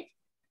words, right?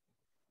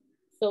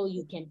 So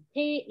you can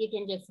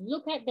just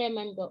look at them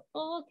and go,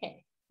 oh,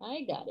 okay,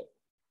 I got it,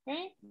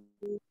 right?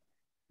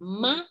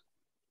 Ma,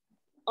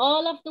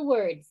 all of the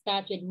words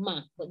start with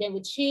ma, but then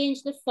we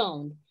change the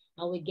sound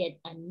and we get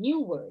a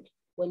new word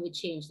when we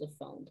change the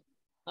sound,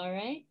 all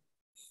right?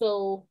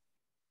 So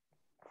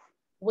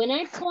when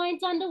I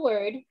point on the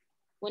word,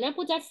 when I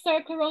put a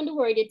circle around the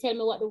word, you tell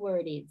me what the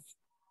word is,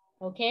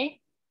 okay?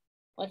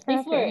 What's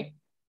this word?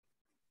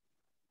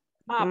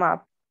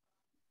 Map.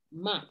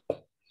 Map.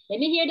 Let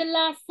me hear the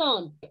last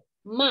sound.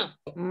 Map.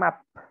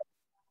 Map.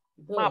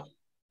 Good. Map.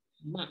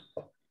 Map.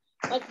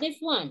 What's this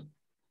one?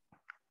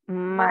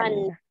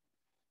 Man.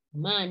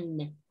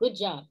 Man. Good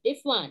job. This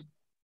one?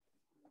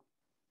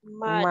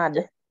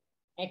 Mad.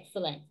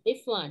 Excellent.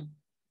 This one?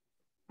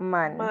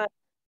 Man.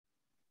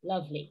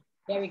 Lovely.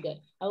 Very good.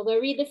 I'm going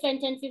to read the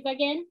sentences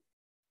again.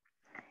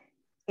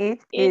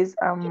 It is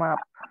a map.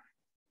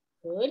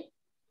 Good.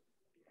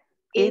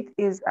 It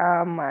is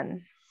a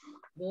man.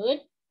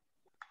 Good.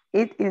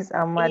 It is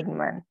a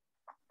madman.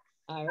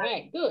 All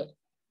right, good.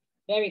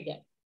 Very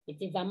good. It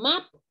is a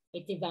map.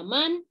 It is a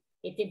man.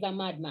 It is a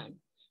madman.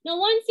 Now,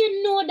 once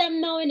you know them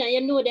now,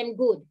 you know them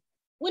good.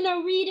 We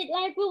don't read it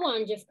like we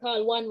want, just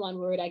call one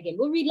word again.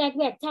 We read like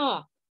we're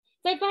talk.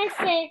 So if I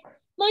say,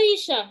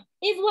 Maisha,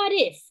 is what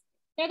is?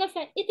 You're going to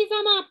say, it is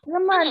a map.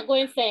 I'm not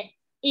going to say,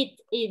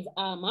 it is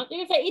a map.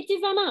 You're going to say, it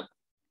is a map.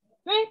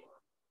 Right?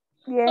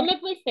 Yeah. So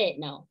let me say it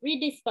now.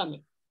 Read this for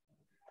me.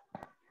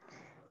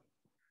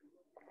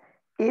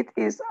 It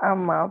is a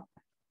map.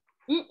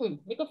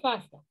 Little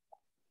faster.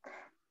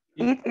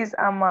 It is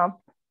a map.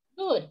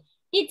 Good.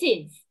 It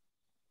is.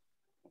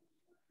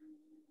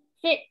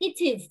 Say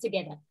it is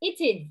together.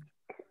 It is.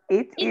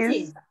 It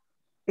is.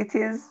 It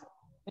is.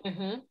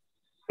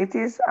 It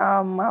is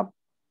a map.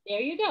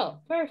 There you go.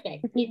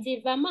 Perfect. It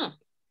is a map.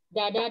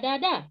 Da da da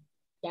da.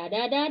 Da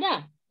da da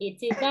da.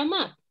 It is a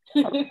map.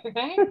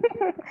 Right?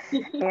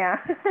 Yeah.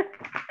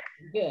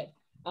 Good.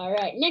 All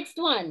right. Next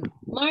one.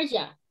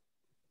 Marja.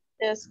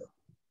 Yes.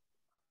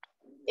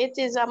 It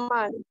is a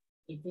man.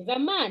 It is a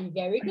man.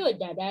 Very good.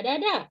 Da da da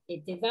da.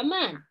 It is a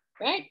man.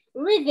 Right?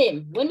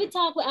 Rhythm. When we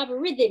talk, we have a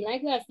rhythm,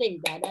 like we are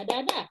saying da da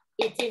da da.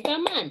 It is a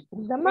man.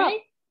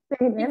 Right?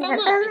 It is a man.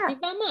 It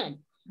is a man.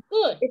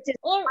 Good. It is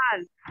a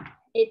man.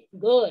 It's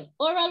good.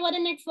 Oral, what the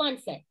next one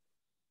say?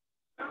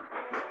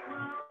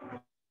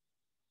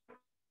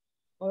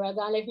 Oral,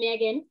 gonna leave me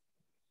again.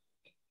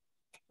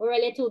 Oral,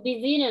 you're too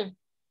busy now.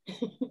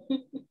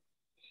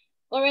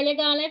 Oral, you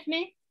gonna leave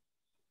me?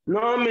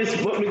 No, miss,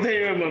 but me tell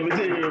you,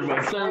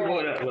 man. Sorry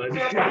about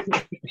that, man.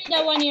 Read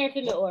that one here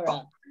for me,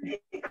 Oral.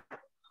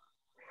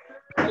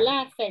 The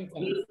last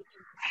sentence.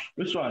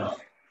 Which one?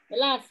 The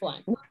last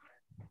one.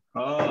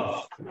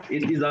 Oh,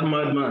 it is a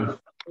madman.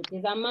 It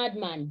is a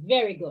madman.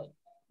 Very good.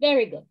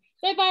 Very good.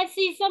 So if I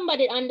see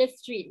somebody on the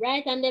street,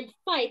 right, and they're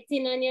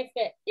fighting on your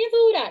face, you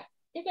do that.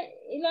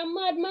 It's a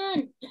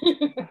madman,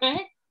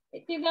 right?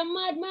 It is a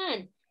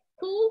madman.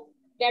 Cool?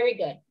 Very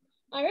good.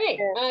 All right.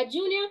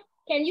 Junior,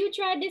 can you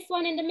try this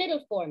one in the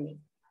middle for me?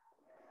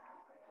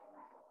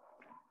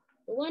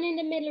 The one in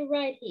the middle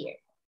right here.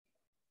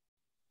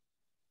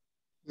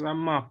 The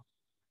map.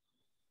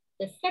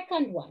 The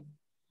second one.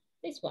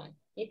 This one.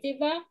 It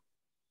is a,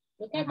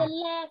 look at the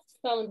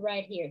last sound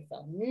right here.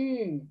 So,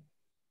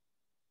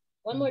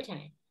 one more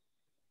time.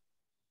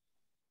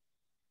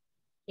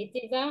 It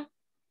is a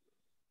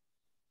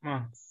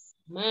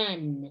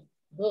man.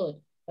 Good.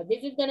 But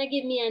this is going to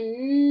give me a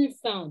N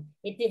sound.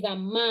 It is a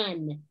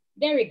man.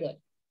 Very good.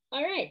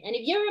 All right. And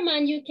if you're a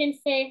man, you can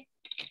say,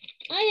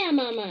 I am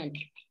a man.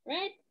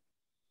 Right?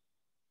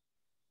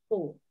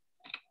 Cool.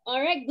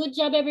 All right. Good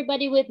job,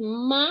 everybody, with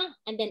ma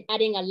and then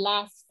adding a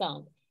last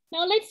sound.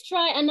 Now let's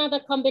try another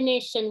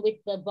combination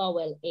with the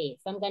vowel A.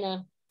 So I'm going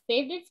to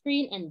save the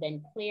screen and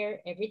then clear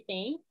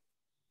everything.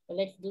 So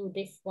let's do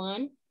this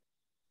one.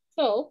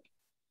 So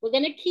we're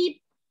gonna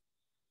keep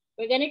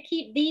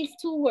these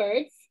two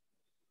words.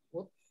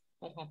 Whoops,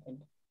 what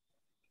happened?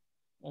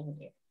 Oh,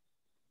 here.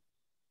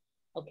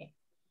 Okay.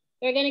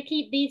 We're gonna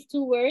keep these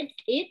two words.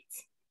 It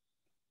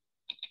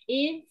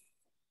is,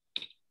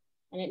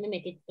 and let me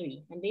make it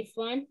 3. And this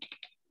one,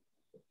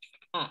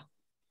 ah.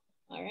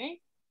 All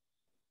right.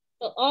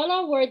 So all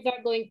our words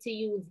are going to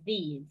use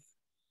these.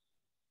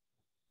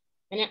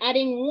 And I'm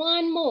adding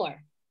one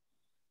more.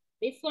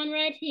 This one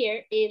right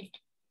here is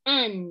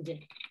and.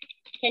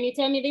 Can you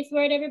tell me this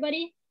word,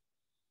 everybody?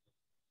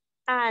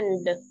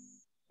 And.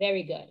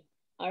 Very good.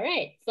 All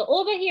right. So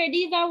over here,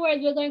 these are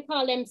words, we're going to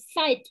call them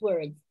sight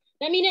words.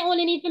 That means I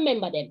only need to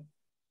remember them.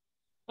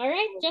 All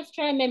right? Just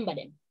try remember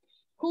them.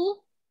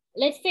 Cool?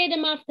 Let's say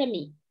them after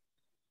me.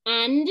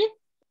 And.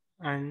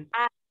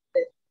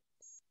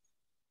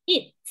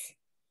 It.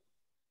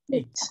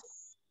 It.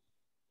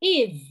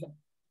 Is.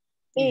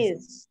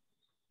 Is.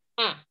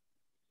 Ah.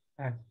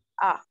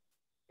 Ah.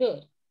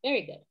 Good.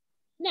 Very good.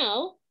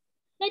 Now,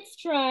 let's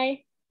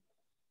try.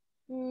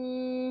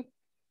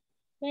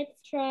 Let's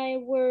try a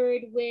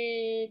word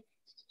with.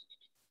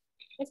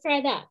 Let's try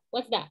that.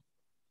 What's that?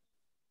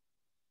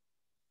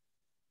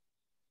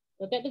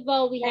 Look at the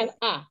vowel. We have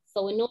ah.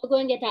 So we know we're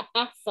going to get an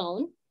ah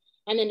sound.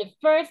 And then the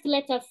first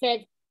letter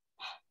says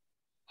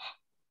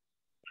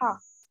ha.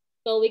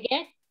 So we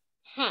get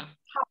ha.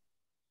 Ha.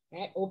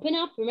 Right? Open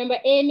up. Remember,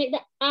 A make the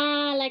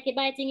ah like you're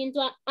biting into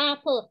an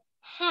apple.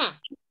 Ha.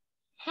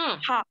 Ha.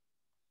 Ha.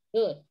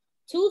 Good.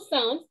 2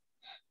 sounds.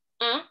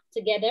 Ah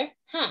together.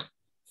 Ha.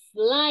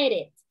 Slide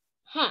it.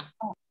 Ha.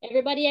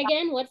 Everybody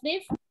again, what's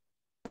this?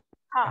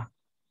 Ha.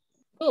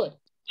 Good.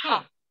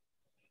 Ha.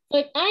 So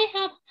if I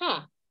have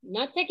ha,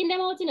 not taking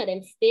them out,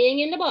 them staying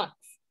in the box.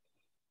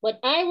 But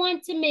I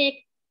want to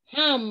make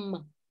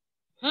ham.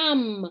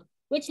 Ham.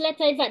 Which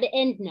letter is at the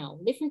end now?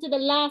 Listen to the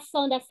last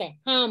sound that says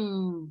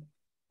ham.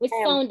 Which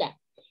sound that?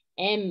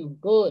 M.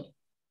 Good.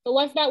 So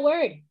what's that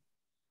word?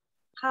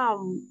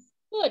 Ham.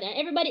 Good. And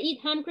everybody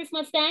eat ham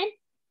Christmas time?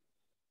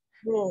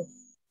 No.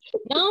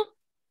 No?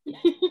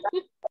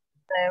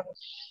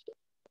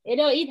 You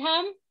don't eat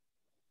ham?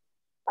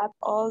 Not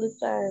all the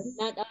time.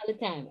 Not all the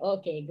time.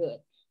 Okay, good.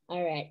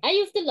 All right. I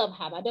used to love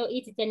ham. I don't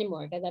eat it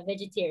anymore because I'm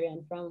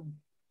vegetarian from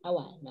a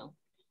while now.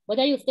 But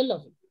I used to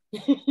love it.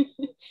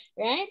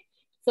 Right?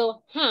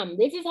 So ham.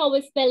 This is how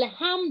we spell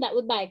ham that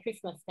we buy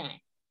Christmas time.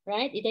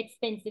 Right? It's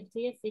expensive to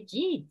you. Say,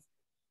 geez.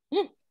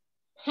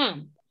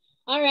 Ham.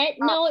 All right.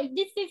 Now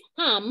this is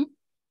ham,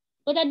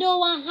 but I don't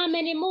want ham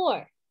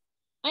anymore.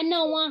 I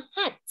now want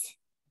hat.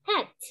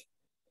 Hat.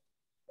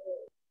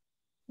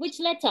 Which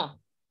letter?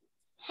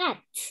 Hat.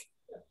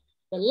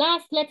 The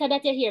last letter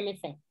that you hear me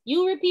say.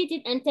 You repeat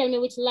it and tell me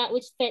which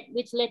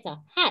letter.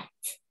 Hat.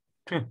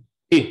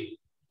 T.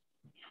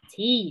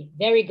 T.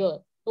 Very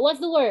good. So what's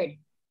the word?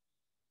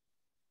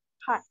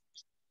 Hat.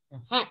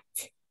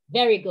 Hat.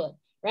 Very good.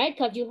 Right?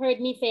 Because you heard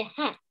me say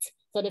hat.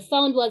 So the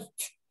sound was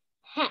t.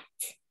 Hat.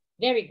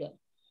 Very good.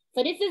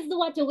 So this is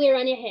what you wear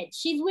on your head.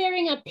 She's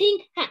wearing a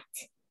pink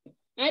hat.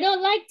 I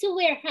don't like to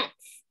wear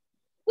hats.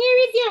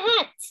 Where is your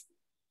hat?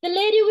 The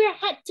lady wear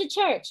hat to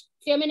church.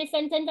 See how many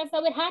sentences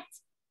are with hat?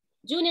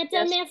 Junior,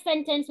 tell me a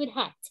sentence with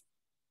hat.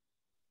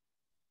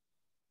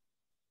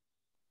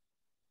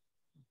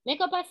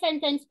 Make up a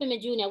sentence for me,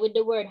 Junior, with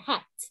the word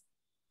hat.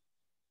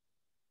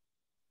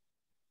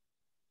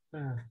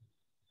 Tell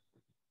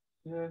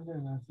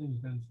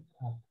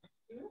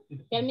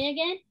me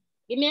again.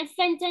 Give me a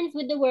sentence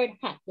with the word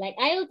hat. Like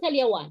I'll tell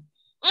you one.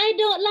 I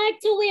don't like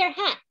to wear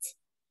hat.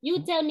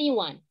 You tell me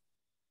one.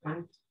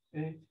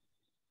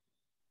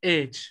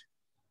 H.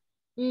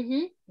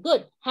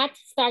 Good. Hat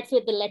starts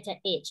with the letter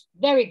H.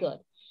 Very good.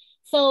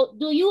 So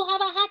do you have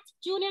a hat,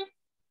 Junior?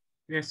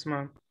 Yes,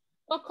 ma'am.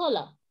 What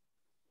color?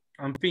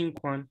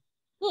 Pink one.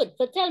 Good.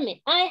 So tell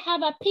me, I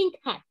have a pink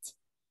hat.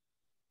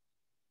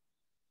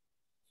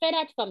 Say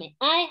that for me.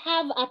 I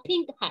have a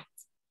pink hat.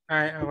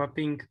 I have a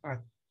pink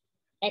hat.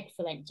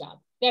 Excellent job.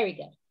 Very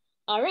good.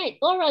 All right.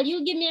 Oral,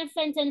 you give me a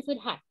sentence with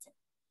hat.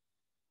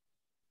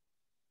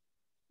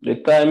 The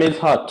time is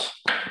hot.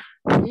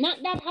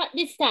 Not that hot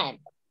this time.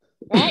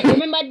 Right?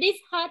 Remember, this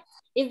hat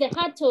is the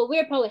hat to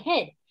wear per our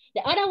head.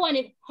 The other one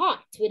is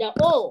hot with an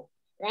O.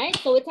 Right?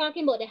 So we're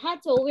talking about the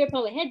hat to wear per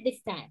our head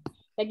this time.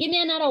 So give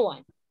me another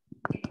one.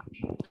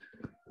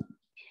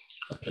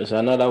 There's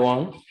another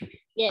one.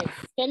 Yes.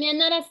 Tell me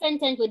another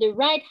sentence with the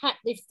right hat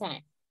this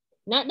time.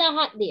 Not the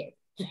hat there.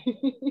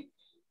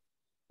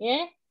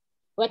 Yeah?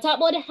 We're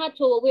talking about the hat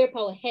to wear per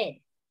our head.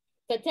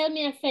 So tell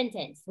me a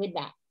sentence with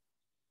that.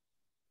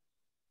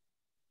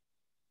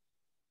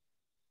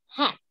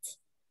 Hat.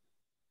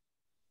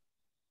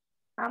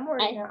 I'm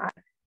wearing a hat.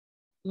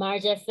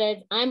 Marja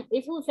says,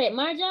 is who said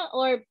Marja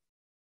or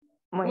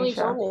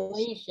Moisha.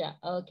 Moisha?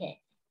 Okay.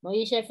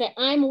 Moisha said,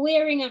 I'm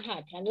wearing a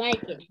hat. I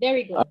like it.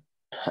 Very good.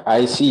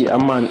 I see a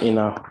man in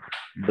a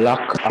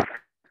black hat.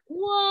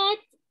 What?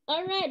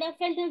 All right, that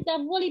sentence is a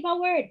whole heap of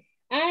word.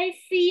 I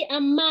see a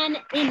man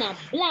in a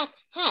black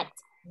hat.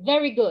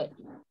 Very good.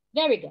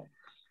 Very good.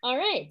 All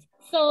right.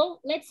 So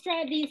let's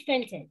try these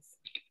sentences.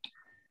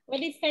 What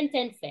does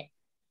sentence say?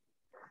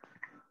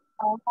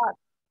 A hat.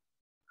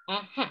 A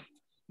hat.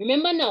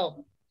 Remember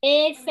now,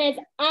 A says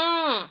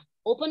ah.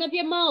 Open up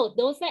your mouth.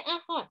 Don't say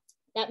a hat.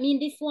 That means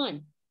this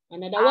one.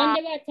 Another one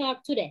that we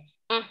talk today.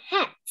 A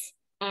hat.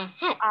 A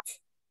hat.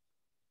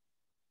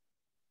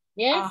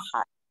 Yes? A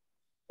hat.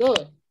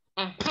 Good.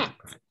 A hat.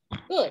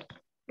 Good.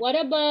 What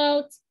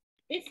about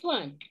this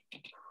one?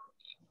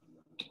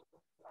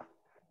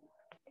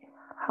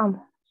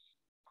 Ham.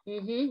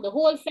 The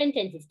whole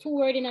sentence is 2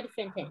 words in a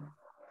sentence.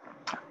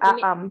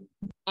 A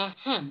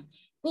ham.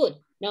 Good.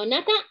 Now,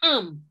 not a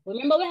am.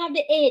 Remember, we have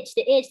the H.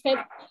 The H says,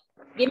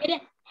 give me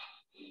the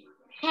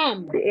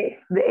ham.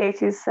 The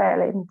H is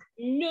silent.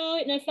 No,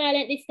 it's not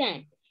silent this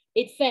time.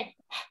 It's a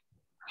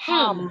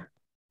ham.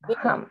 Good.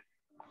 Ham.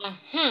 A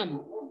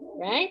ham,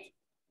 right?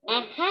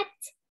 A hat,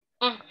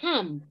 a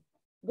ham.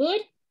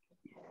 Good.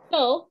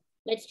 So,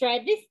 let's try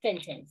this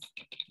sentence.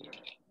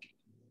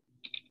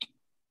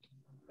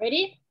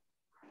 Ready?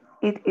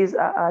 It is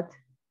a hat.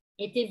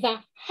 It is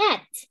a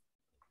hat.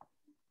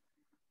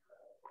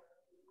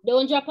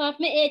 Don't drop off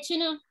my H, you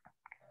know.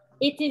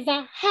 It is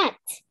a hat.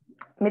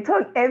 Me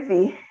tongue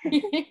heavy.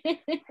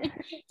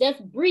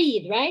 Just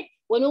breathe, right?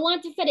 When we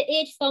want to say the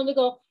H sound, we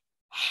go,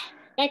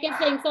 like I'm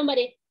saying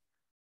somebody,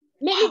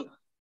 maybe,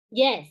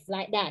 yes,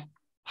 like that.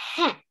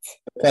 Hat.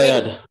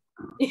 Tired.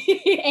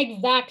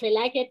 Exactly,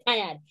 like you're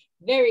tired.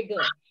 Very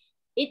good.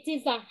 It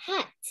is a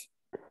hat.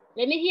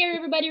 Let me hear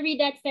everybody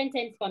read that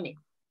sentence for me.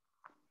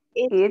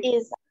 It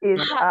is a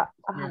hat.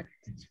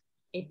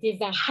 It is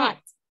a hat.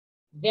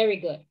 Very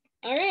good.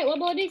 All right, what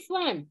about this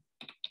one?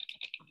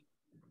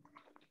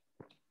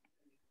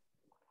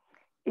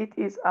 It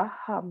is a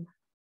ham.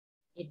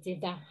 It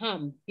is a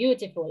ham.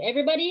 Beautiful.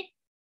 Everybody?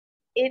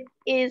 It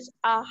is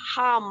a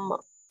ham.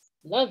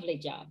 Lovely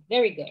job.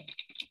 Very good.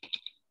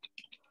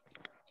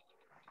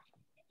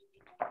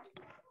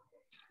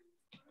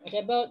 What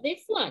about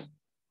this one?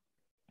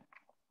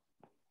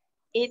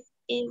 It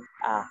is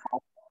a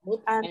hat.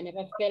 Oops, I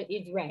never spelled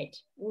is right.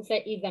 Who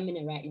said is a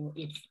minute right now?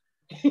 It's.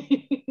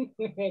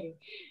 Ready?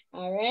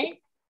 All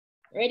right.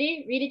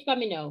 Ready? Read it for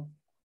me now.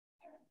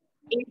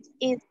 It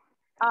is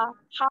a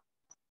hat,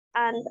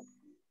 and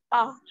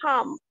a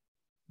ham.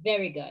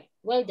 Very good.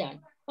 Well done.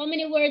 How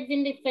many words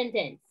in this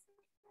sentence?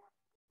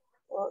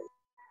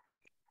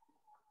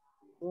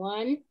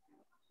 1,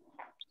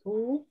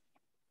 2,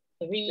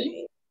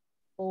 3,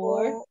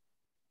 4,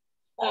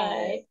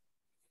 5,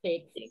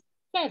 6,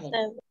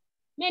 7.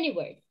 Many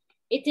words.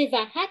 It is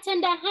a hat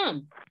and a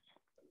ham.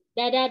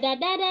 Da da da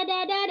da da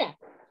da da da.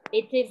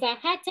 It is a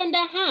hat and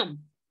a ham,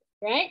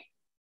 right?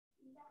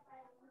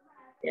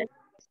 Yes.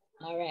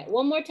 All right.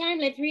 One more time.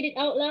 Let's read it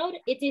out loud.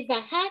 It is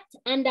a hat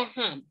and a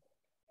ham.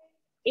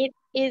 It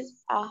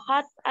is a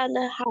hat and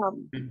a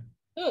ham.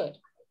 Good.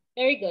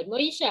 Very good.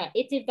 Moisha,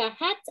 it is a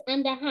hat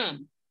and a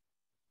ham.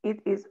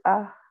 It is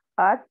a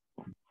hat.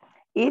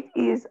 It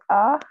is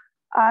a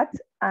hat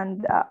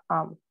and a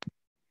ham.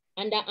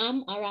 And a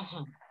ham or a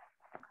ham?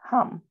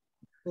 Ham.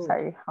 Good.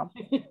 Sorry, ham.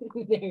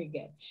 Very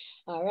good.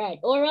 All right.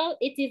 Oral,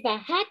 it is a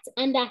hat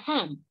and a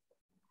ham.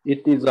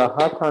 It is a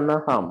hat and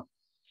a ham.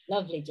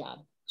 Lovely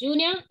job.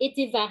 Junior, it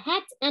is a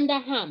hat and a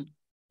ham.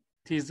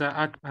 It is a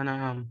hat and a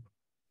ham.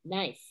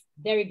 Nice.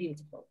 Very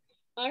beautiful.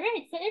 All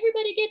right. So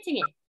everybody getting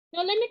it.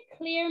 Now let me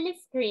clear my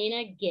screen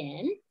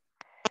again.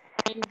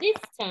 And this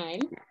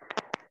time,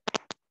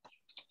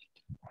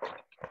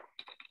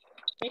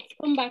 let's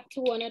come back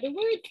to one of the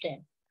words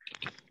then.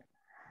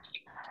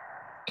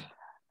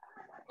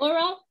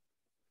 Oral,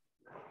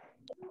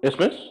 Yes,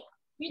 miss?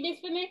 read this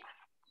for me.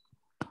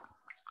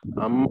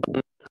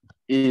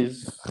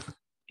 Is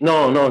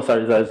no,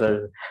 sorry.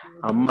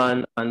 A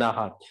man and a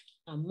hat.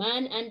 A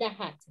man and a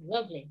hat.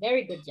 Lovely.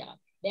 Very good job.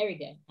 Very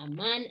good. A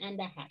man and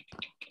a hat.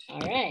 All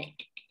right.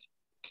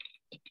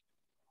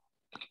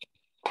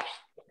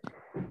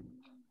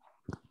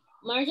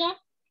 Marja?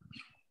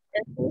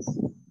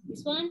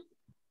 This one?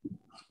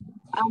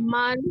 A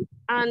man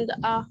and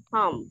a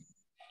ham.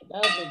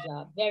 Lovely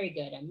job. Very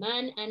good. A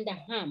man and a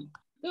ham.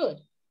 Good.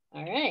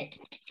 All right.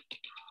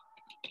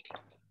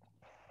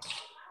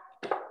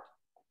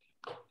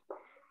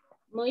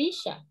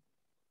 Moisha.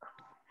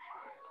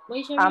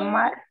 Moisha, A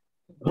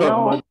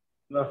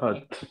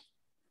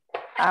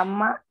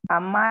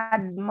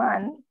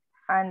madman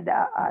and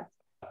a hat.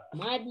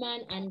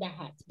 Madman and a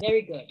hat.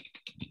 Very good.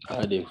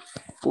 Ah, they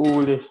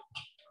foolish.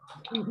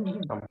 A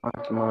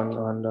madman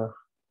and a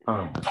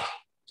ham.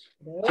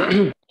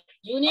 Good.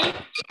 Junior?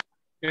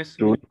 Yes,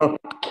 Junior.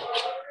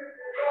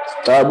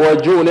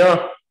 Starboy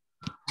Junior.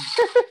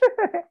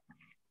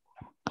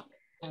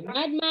 A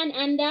madman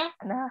and a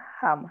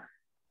ham.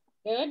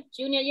 Good.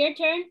 Junior, your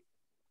turn.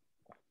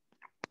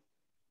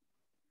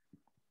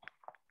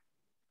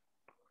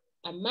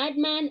 A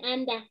madman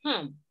and a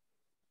ham.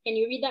 Can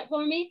you read that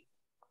for me?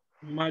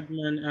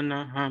 Madman and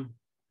a ham.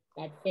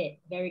 That's it.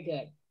 Very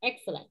good.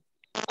 Excellent.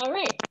 All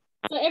right.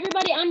 So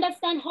everybody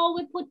understand how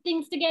we put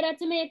things together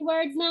to make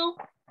words now?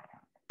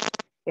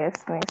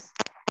 Yes, miss.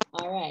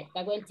 All right.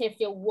 I'm going to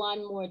test you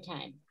one more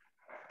time.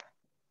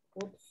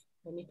 Oops.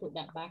 Let me put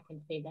that back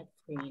and save that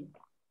screen.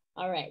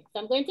 All right. So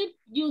I'm going to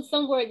use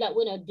some words that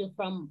we're going to do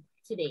from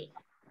today.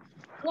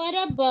 What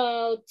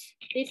about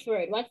this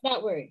word? What's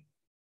that word?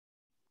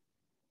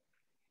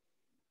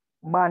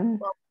 Ban.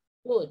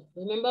 Good.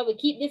 Remember, we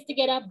keep this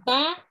together.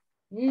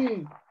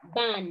 Ban.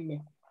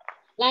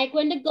 Like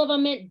when the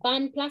government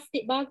banned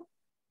plastic bag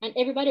and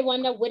everybody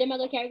wonder where they're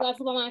going to carry to the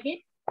supermarket?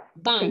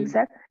 Ban.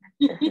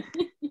 Exactly.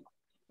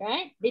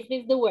 Right? This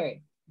is the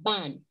word.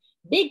 Ban.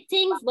 Big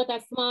things, but a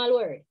small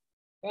word.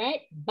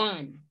 Right?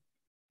 Ban.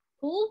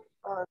 Cool?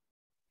 All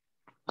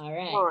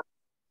right.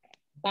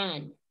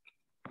 Ban.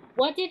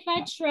 What if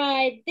I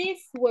try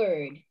this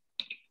word?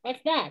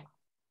 What's that?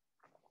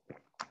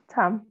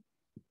 Tam.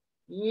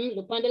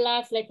 Look on the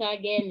last letter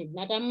again. It's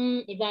not a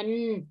m, it's an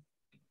n.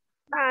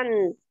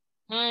 Tan.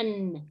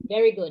 Tan.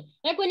 Very good.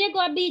 Like when you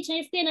go to a beach and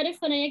you stay in the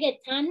sun and you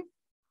get tan.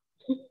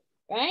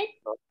 Right?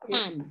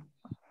 Tan.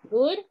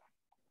 Good.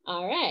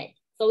 All right.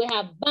 So we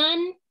have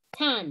ban,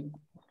 tan.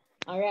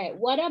 All right.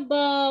 What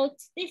about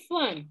this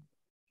one?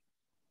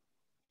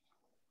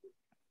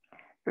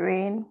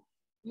 Rain.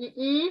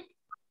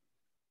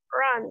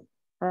 Run.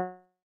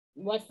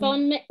 What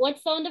sound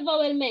the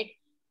vowel make?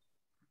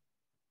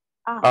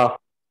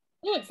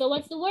 Good. So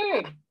what's the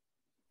word?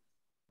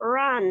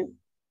 Run.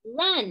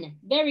 Run.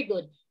 Very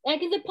good.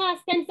 Like is the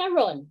past tense a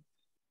run,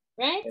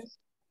 right? Yes.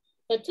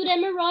 So to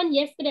them a run,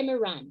 yes, to them a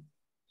run,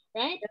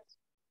 right? Yes.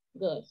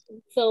 Good.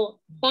 So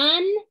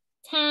ban,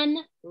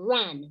 tan,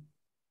 ran.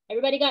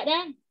 Everybody got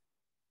that?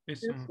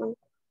 Yes, ma'am.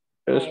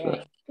 Yes, All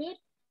right. Good.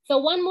 So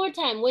one more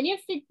time, when you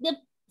see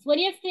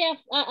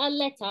a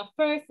letter,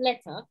 first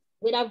letter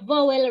with a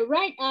vowel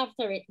right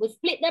after it, we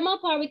split them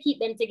up or we keep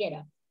them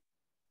together?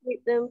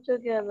 Keep them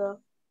together.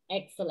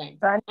 Excellent.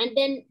 Right. And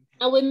then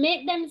I will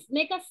make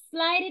us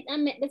slide it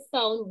and make the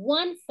sound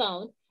one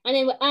sound, and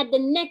then we'll add the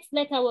next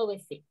letter where we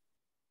see.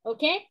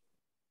 Okay?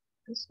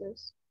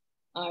 Yes.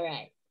 All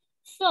right.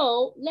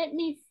 So let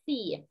me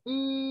see.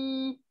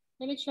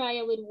 Let me try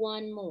it with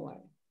one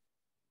more.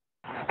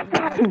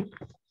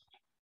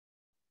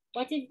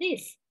 What is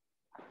this?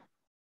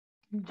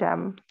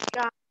 Jam.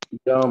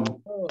 Jam.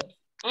 Good.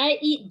 I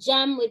eat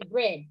jam with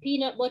bread,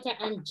 peanut butter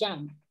and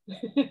jam.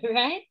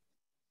 right?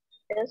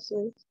 Yes,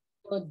 miss.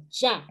 So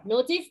ja.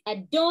 Notice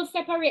I don't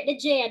separate the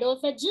J. I don't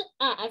say J.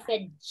 I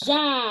said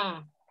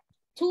ja.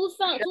 Two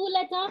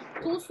letter,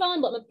 two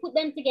sound, but we put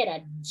them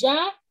together.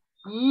 Ja,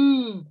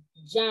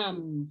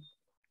 jam.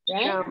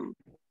 Right?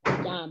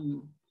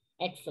 Jam.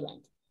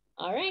 Excellent.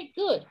 All right,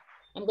 good.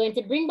 I'm going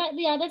to bring back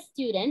the other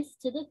students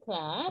to the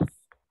class.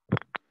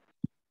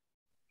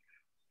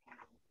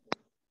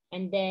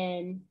 And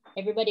then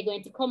everybody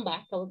going to come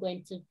back. And we're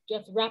going to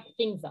just wrap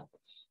things up.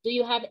 Do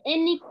you have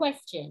any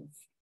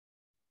questions?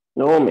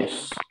 No,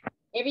 miss.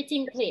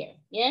 Everything clear?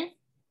 Yeah?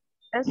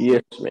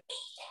 Yes, miss.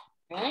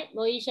 Right?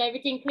 Moisha,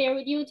 everything clear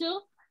with you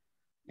too?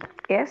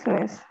 Yes,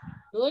 miss.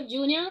 Good,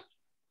 Junior?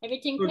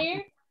 Everything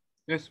clear?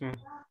 Yes, ma'am.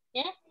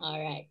 Yeah? All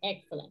right,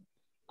 excellent.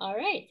 All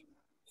right.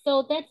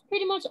 So that's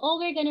pretty much all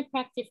we're going to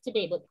practice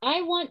today. But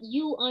I want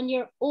you on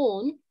your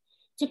own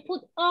to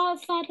put all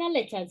sort of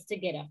letters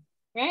together,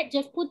 right?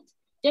 Just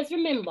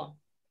remember,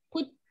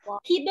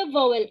 keep the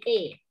vowel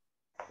A,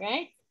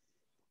 right?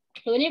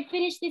 So when you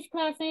finish this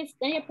class and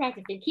you're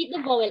practicing, keep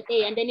the vowel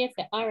A and then you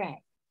say, all right,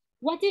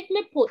 what if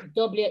me put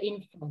W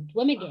in front?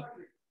 What me get?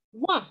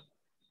 Wa.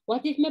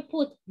 What if me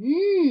put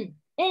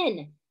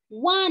N,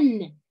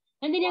 one,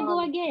 and then you go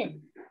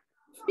again?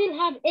 Still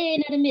have A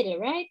in the middle,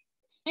 right?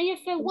 And you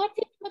say, what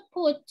if I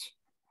put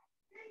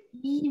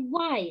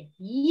Y,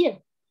 yeah?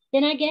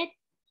 Then I get?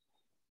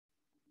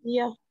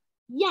 Yeah.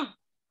 Yeah,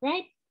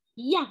 right?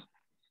 Yeah.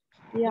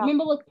 Yeah.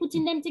 Remember, we're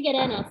putting them together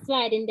and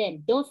sliding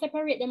them. Don't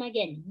separate them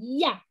again.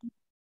 Yeah,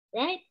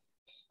 right?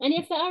 And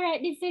you say, all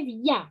right, this is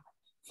yeah.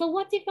 So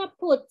what if I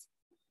put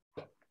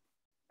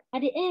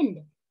at the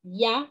end?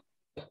 Yeah,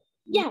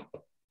 yap.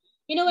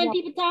 You know, when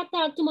people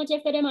talk too much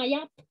after them,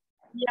 yap.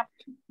 Yep.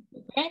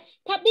 Right?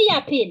 Tap the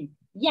yap in.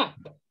 Yap.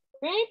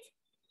 Right?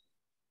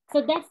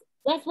 So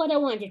that's what I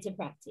want you to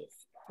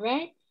practice.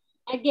 Right?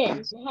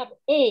 Again, we have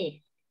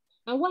A.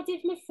 And what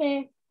if we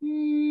say,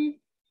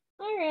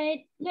 all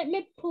right, let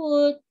me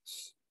put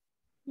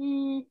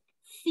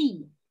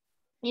C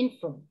in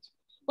front.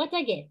 What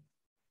I get?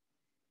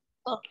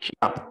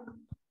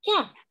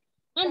 Yeah.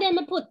 And then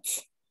I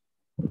put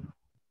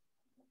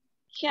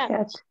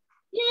Cat.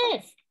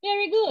 Yes,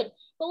 very good.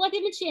 But what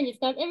if we change it?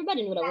 Because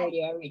everybody know the word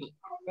here already,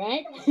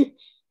 right?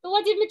 So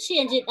what if we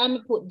change it and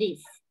we put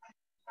this?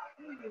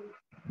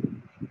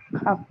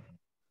 Cap.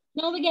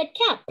 Now we get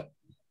cap,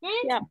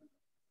 right? Yep.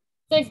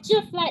 So it's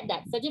just like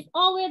that. So just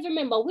always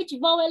remember which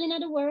vowel in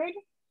the word,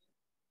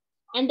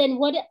 and then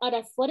what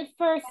the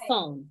first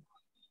sound,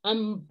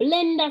 and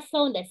blend that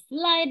sound,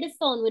 slide the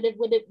sound with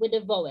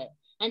the vowel,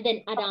 and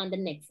then add on the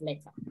next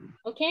letter.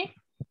 Okay?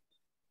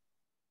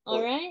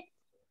 All right.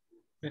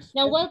 Yes.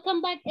 Now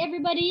welcome back,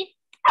 everybody.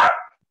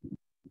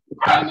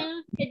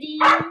 Anna,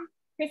 Kadeem,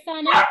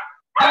 Chrisana,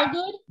 all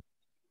good?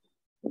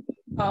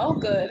 All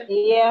good.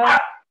 Yeah.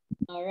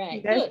 All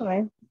right, That's good.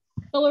 fine.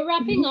 So we're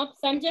wrapping up.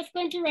 So I'm just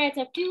going to write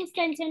a few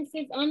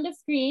sentences on the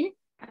screen,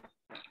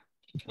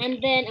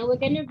 and then we're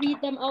going to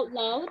read them out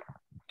loud.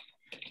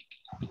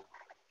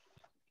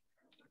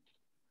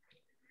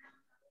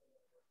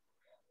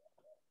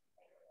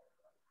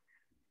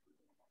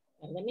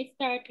 Let me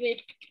start with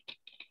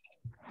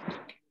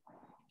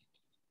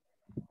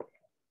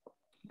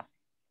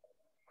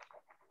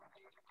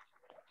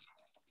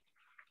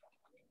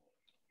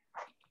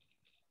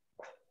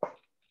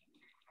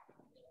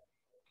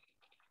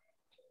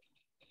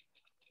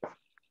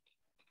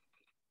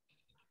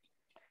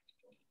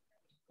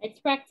let's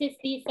practice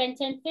these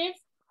sentences.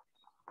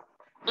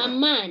 A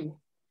man.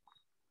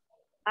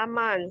 A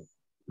man.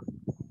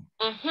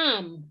 A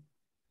ham.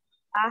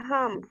 A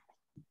ham.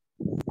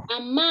 A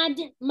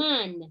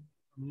madman.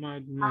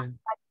 Madman.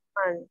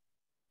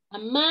 A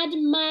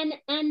madman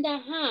and a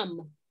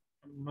ham.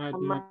 A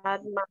Madman.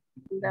 madman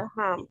and a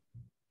ham.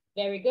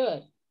 Very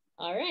good.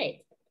 All right.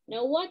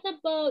 Now what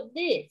about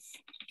this?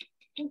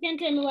 Who can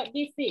tell me what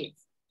this is?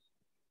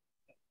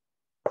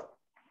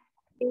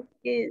 It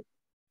is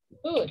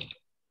Good.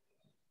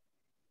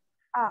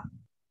 a.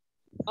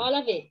 All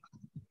of it.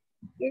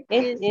 It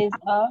is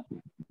a.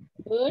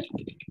 Good.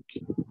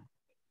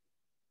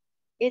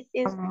 It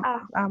is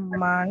A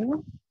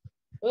man.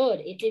 Good.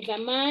 It is a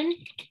man.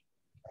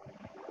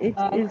 It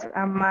is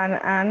a man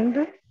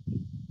and.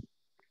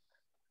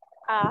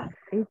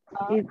 It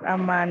is a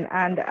man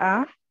and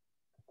a.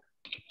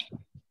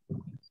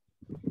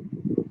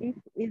 It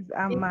is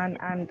a man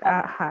and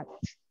a hat.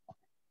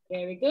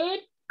 Very good.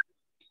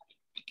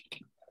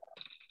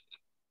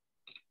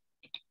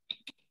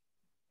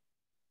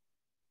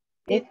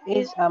 It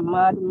is a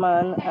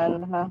madman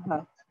and a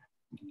hat.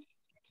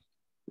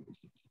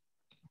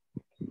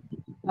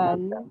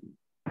 And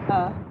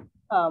a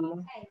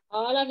ham.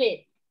 All of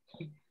it.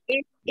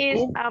 It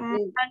is a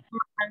man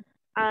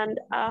and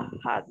a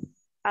hat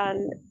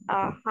and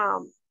a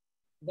ham.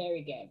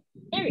 Very good.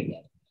 Very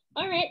good.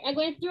 All right, I'm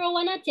going to throw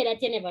one at you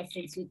that you never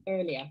said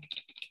earlier.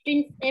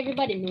 Since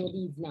everybody knows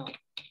these now.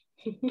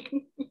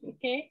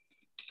 Okay.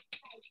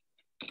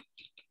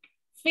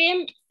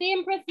 Same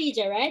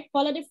procedure, right?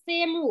 Follow the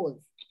same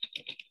rules.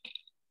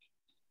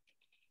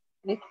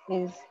 It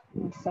is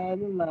a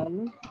sad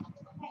man.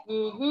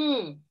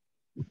 Mm-hmm.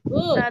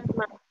 Good. Sad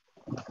man.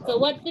 So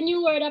what's the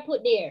new word I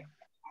put there?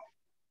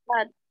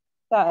 Sad.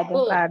 Sad.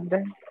 Good.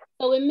 Sad.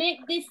 So we make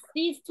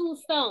these two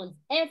sounds.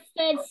 F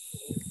says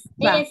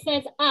Sa. A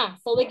says ah.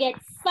 So we get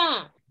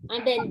sa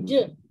and then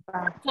d.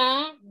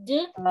 Sa,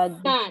 d,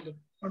 sad.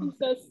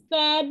 So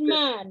sad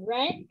man,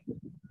 right?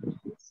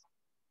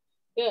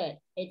 Good.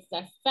 It's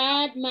a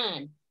sad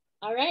man.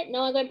 All right.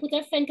 Now I'm going to put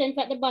a sentence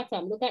at the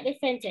bottom. Look at the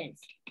sentence.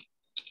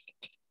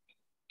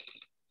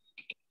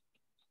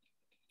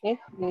 It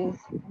is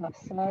a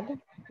sad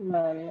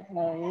man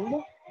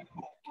and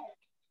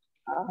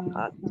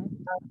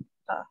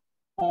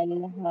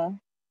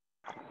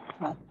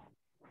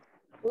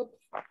Oops,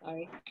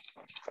 sorry.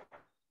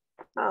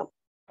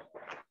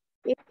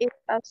 It is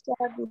a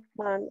sad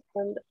man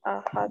and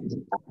a hat.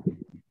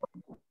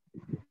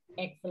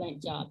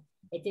 Excellent job.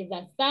 It is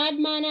a sad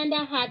man and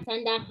a hat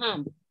and a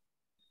ham.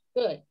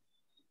 Good.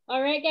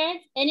 All right,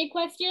 guys. Any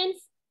questions?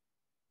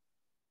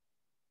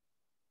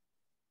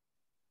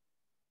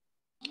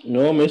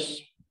 No,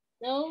 miss.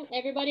 No?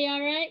 Everybody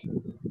all right?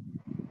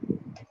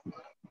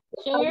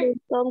 I Sure? will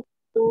come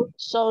to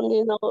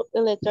sounding out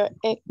the letter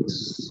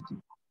X.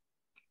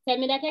 Tell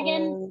me that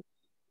again.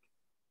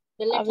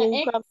 The letter Having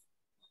X?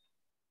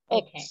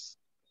 X. Okay.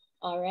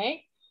 All right.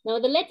 Now,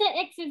 the letter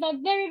X is a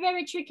very,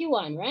 very tricky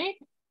one, right?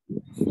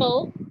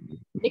 So,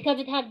 because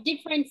it has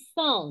different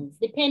sounds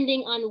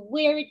depending on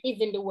where it is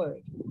in the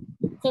word.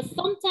 So,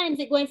 sometimes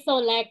it going to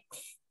sound like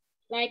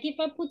if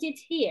I put it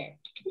here,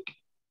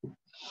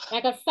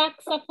 like a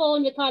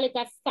saxophone, we call it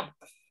a sax,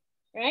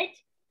 right?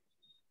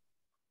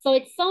 So,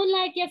 it sounds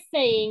like you're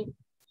saying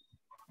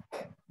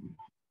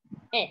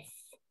S.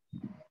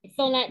 It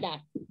sounds like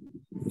that.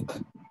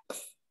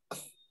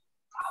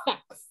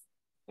 Sax,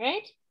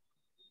 right?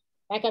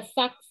 Like a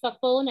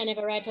saxophone. I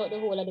never write out the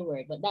whole of the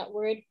word, but that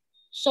word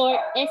short,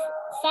 S,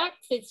 sax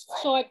is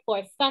short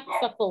for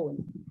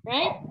saxophone,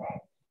 right?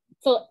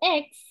 So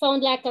X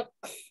sound like a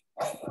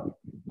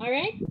all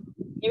right?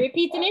 You're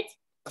repeating it?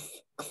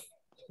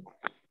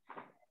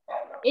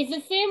 It's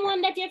the same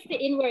one that you see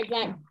in words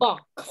like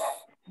box,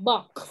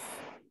 box.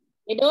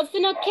 It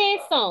doesn't no K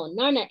sound,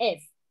 nor no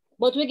S,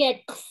 but we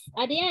get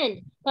at the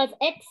end because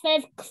X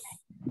says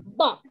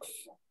box,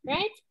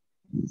 right?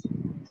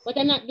 But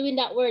I'm not doing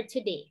that word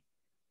today.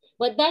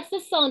 But that's the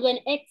sound when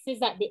X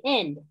is at the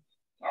end.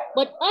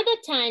 But other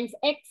times,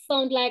 X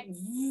sound like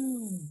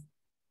Z.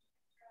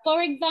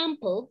 For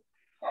example,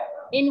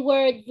 in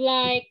words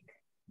like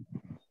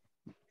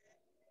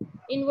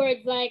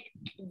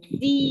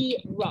the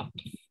rock.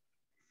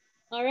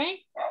 All right?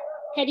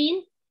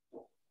 Kadeen?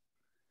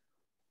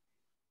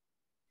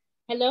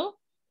 Hello?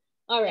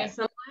 All right. Yes,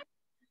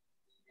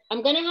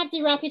 I'm going to have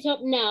to wrap it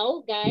up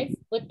now, guys.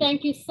 But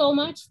thank you so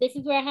much. This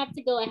is where I have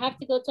to go. I have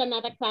to go to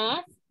another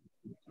class.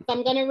 So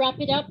I'm going to wrap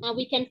it up and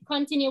we can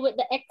continue with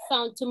the X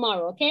sound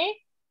tomorrow, okay?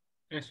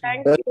 Yes,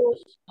 Thank ma'am. you.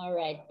 All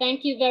right.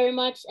 Thank you very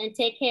much and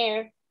take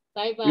care.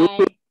 Bye-bye.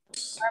 You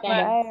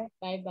Thanks.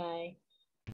 Bye-bye.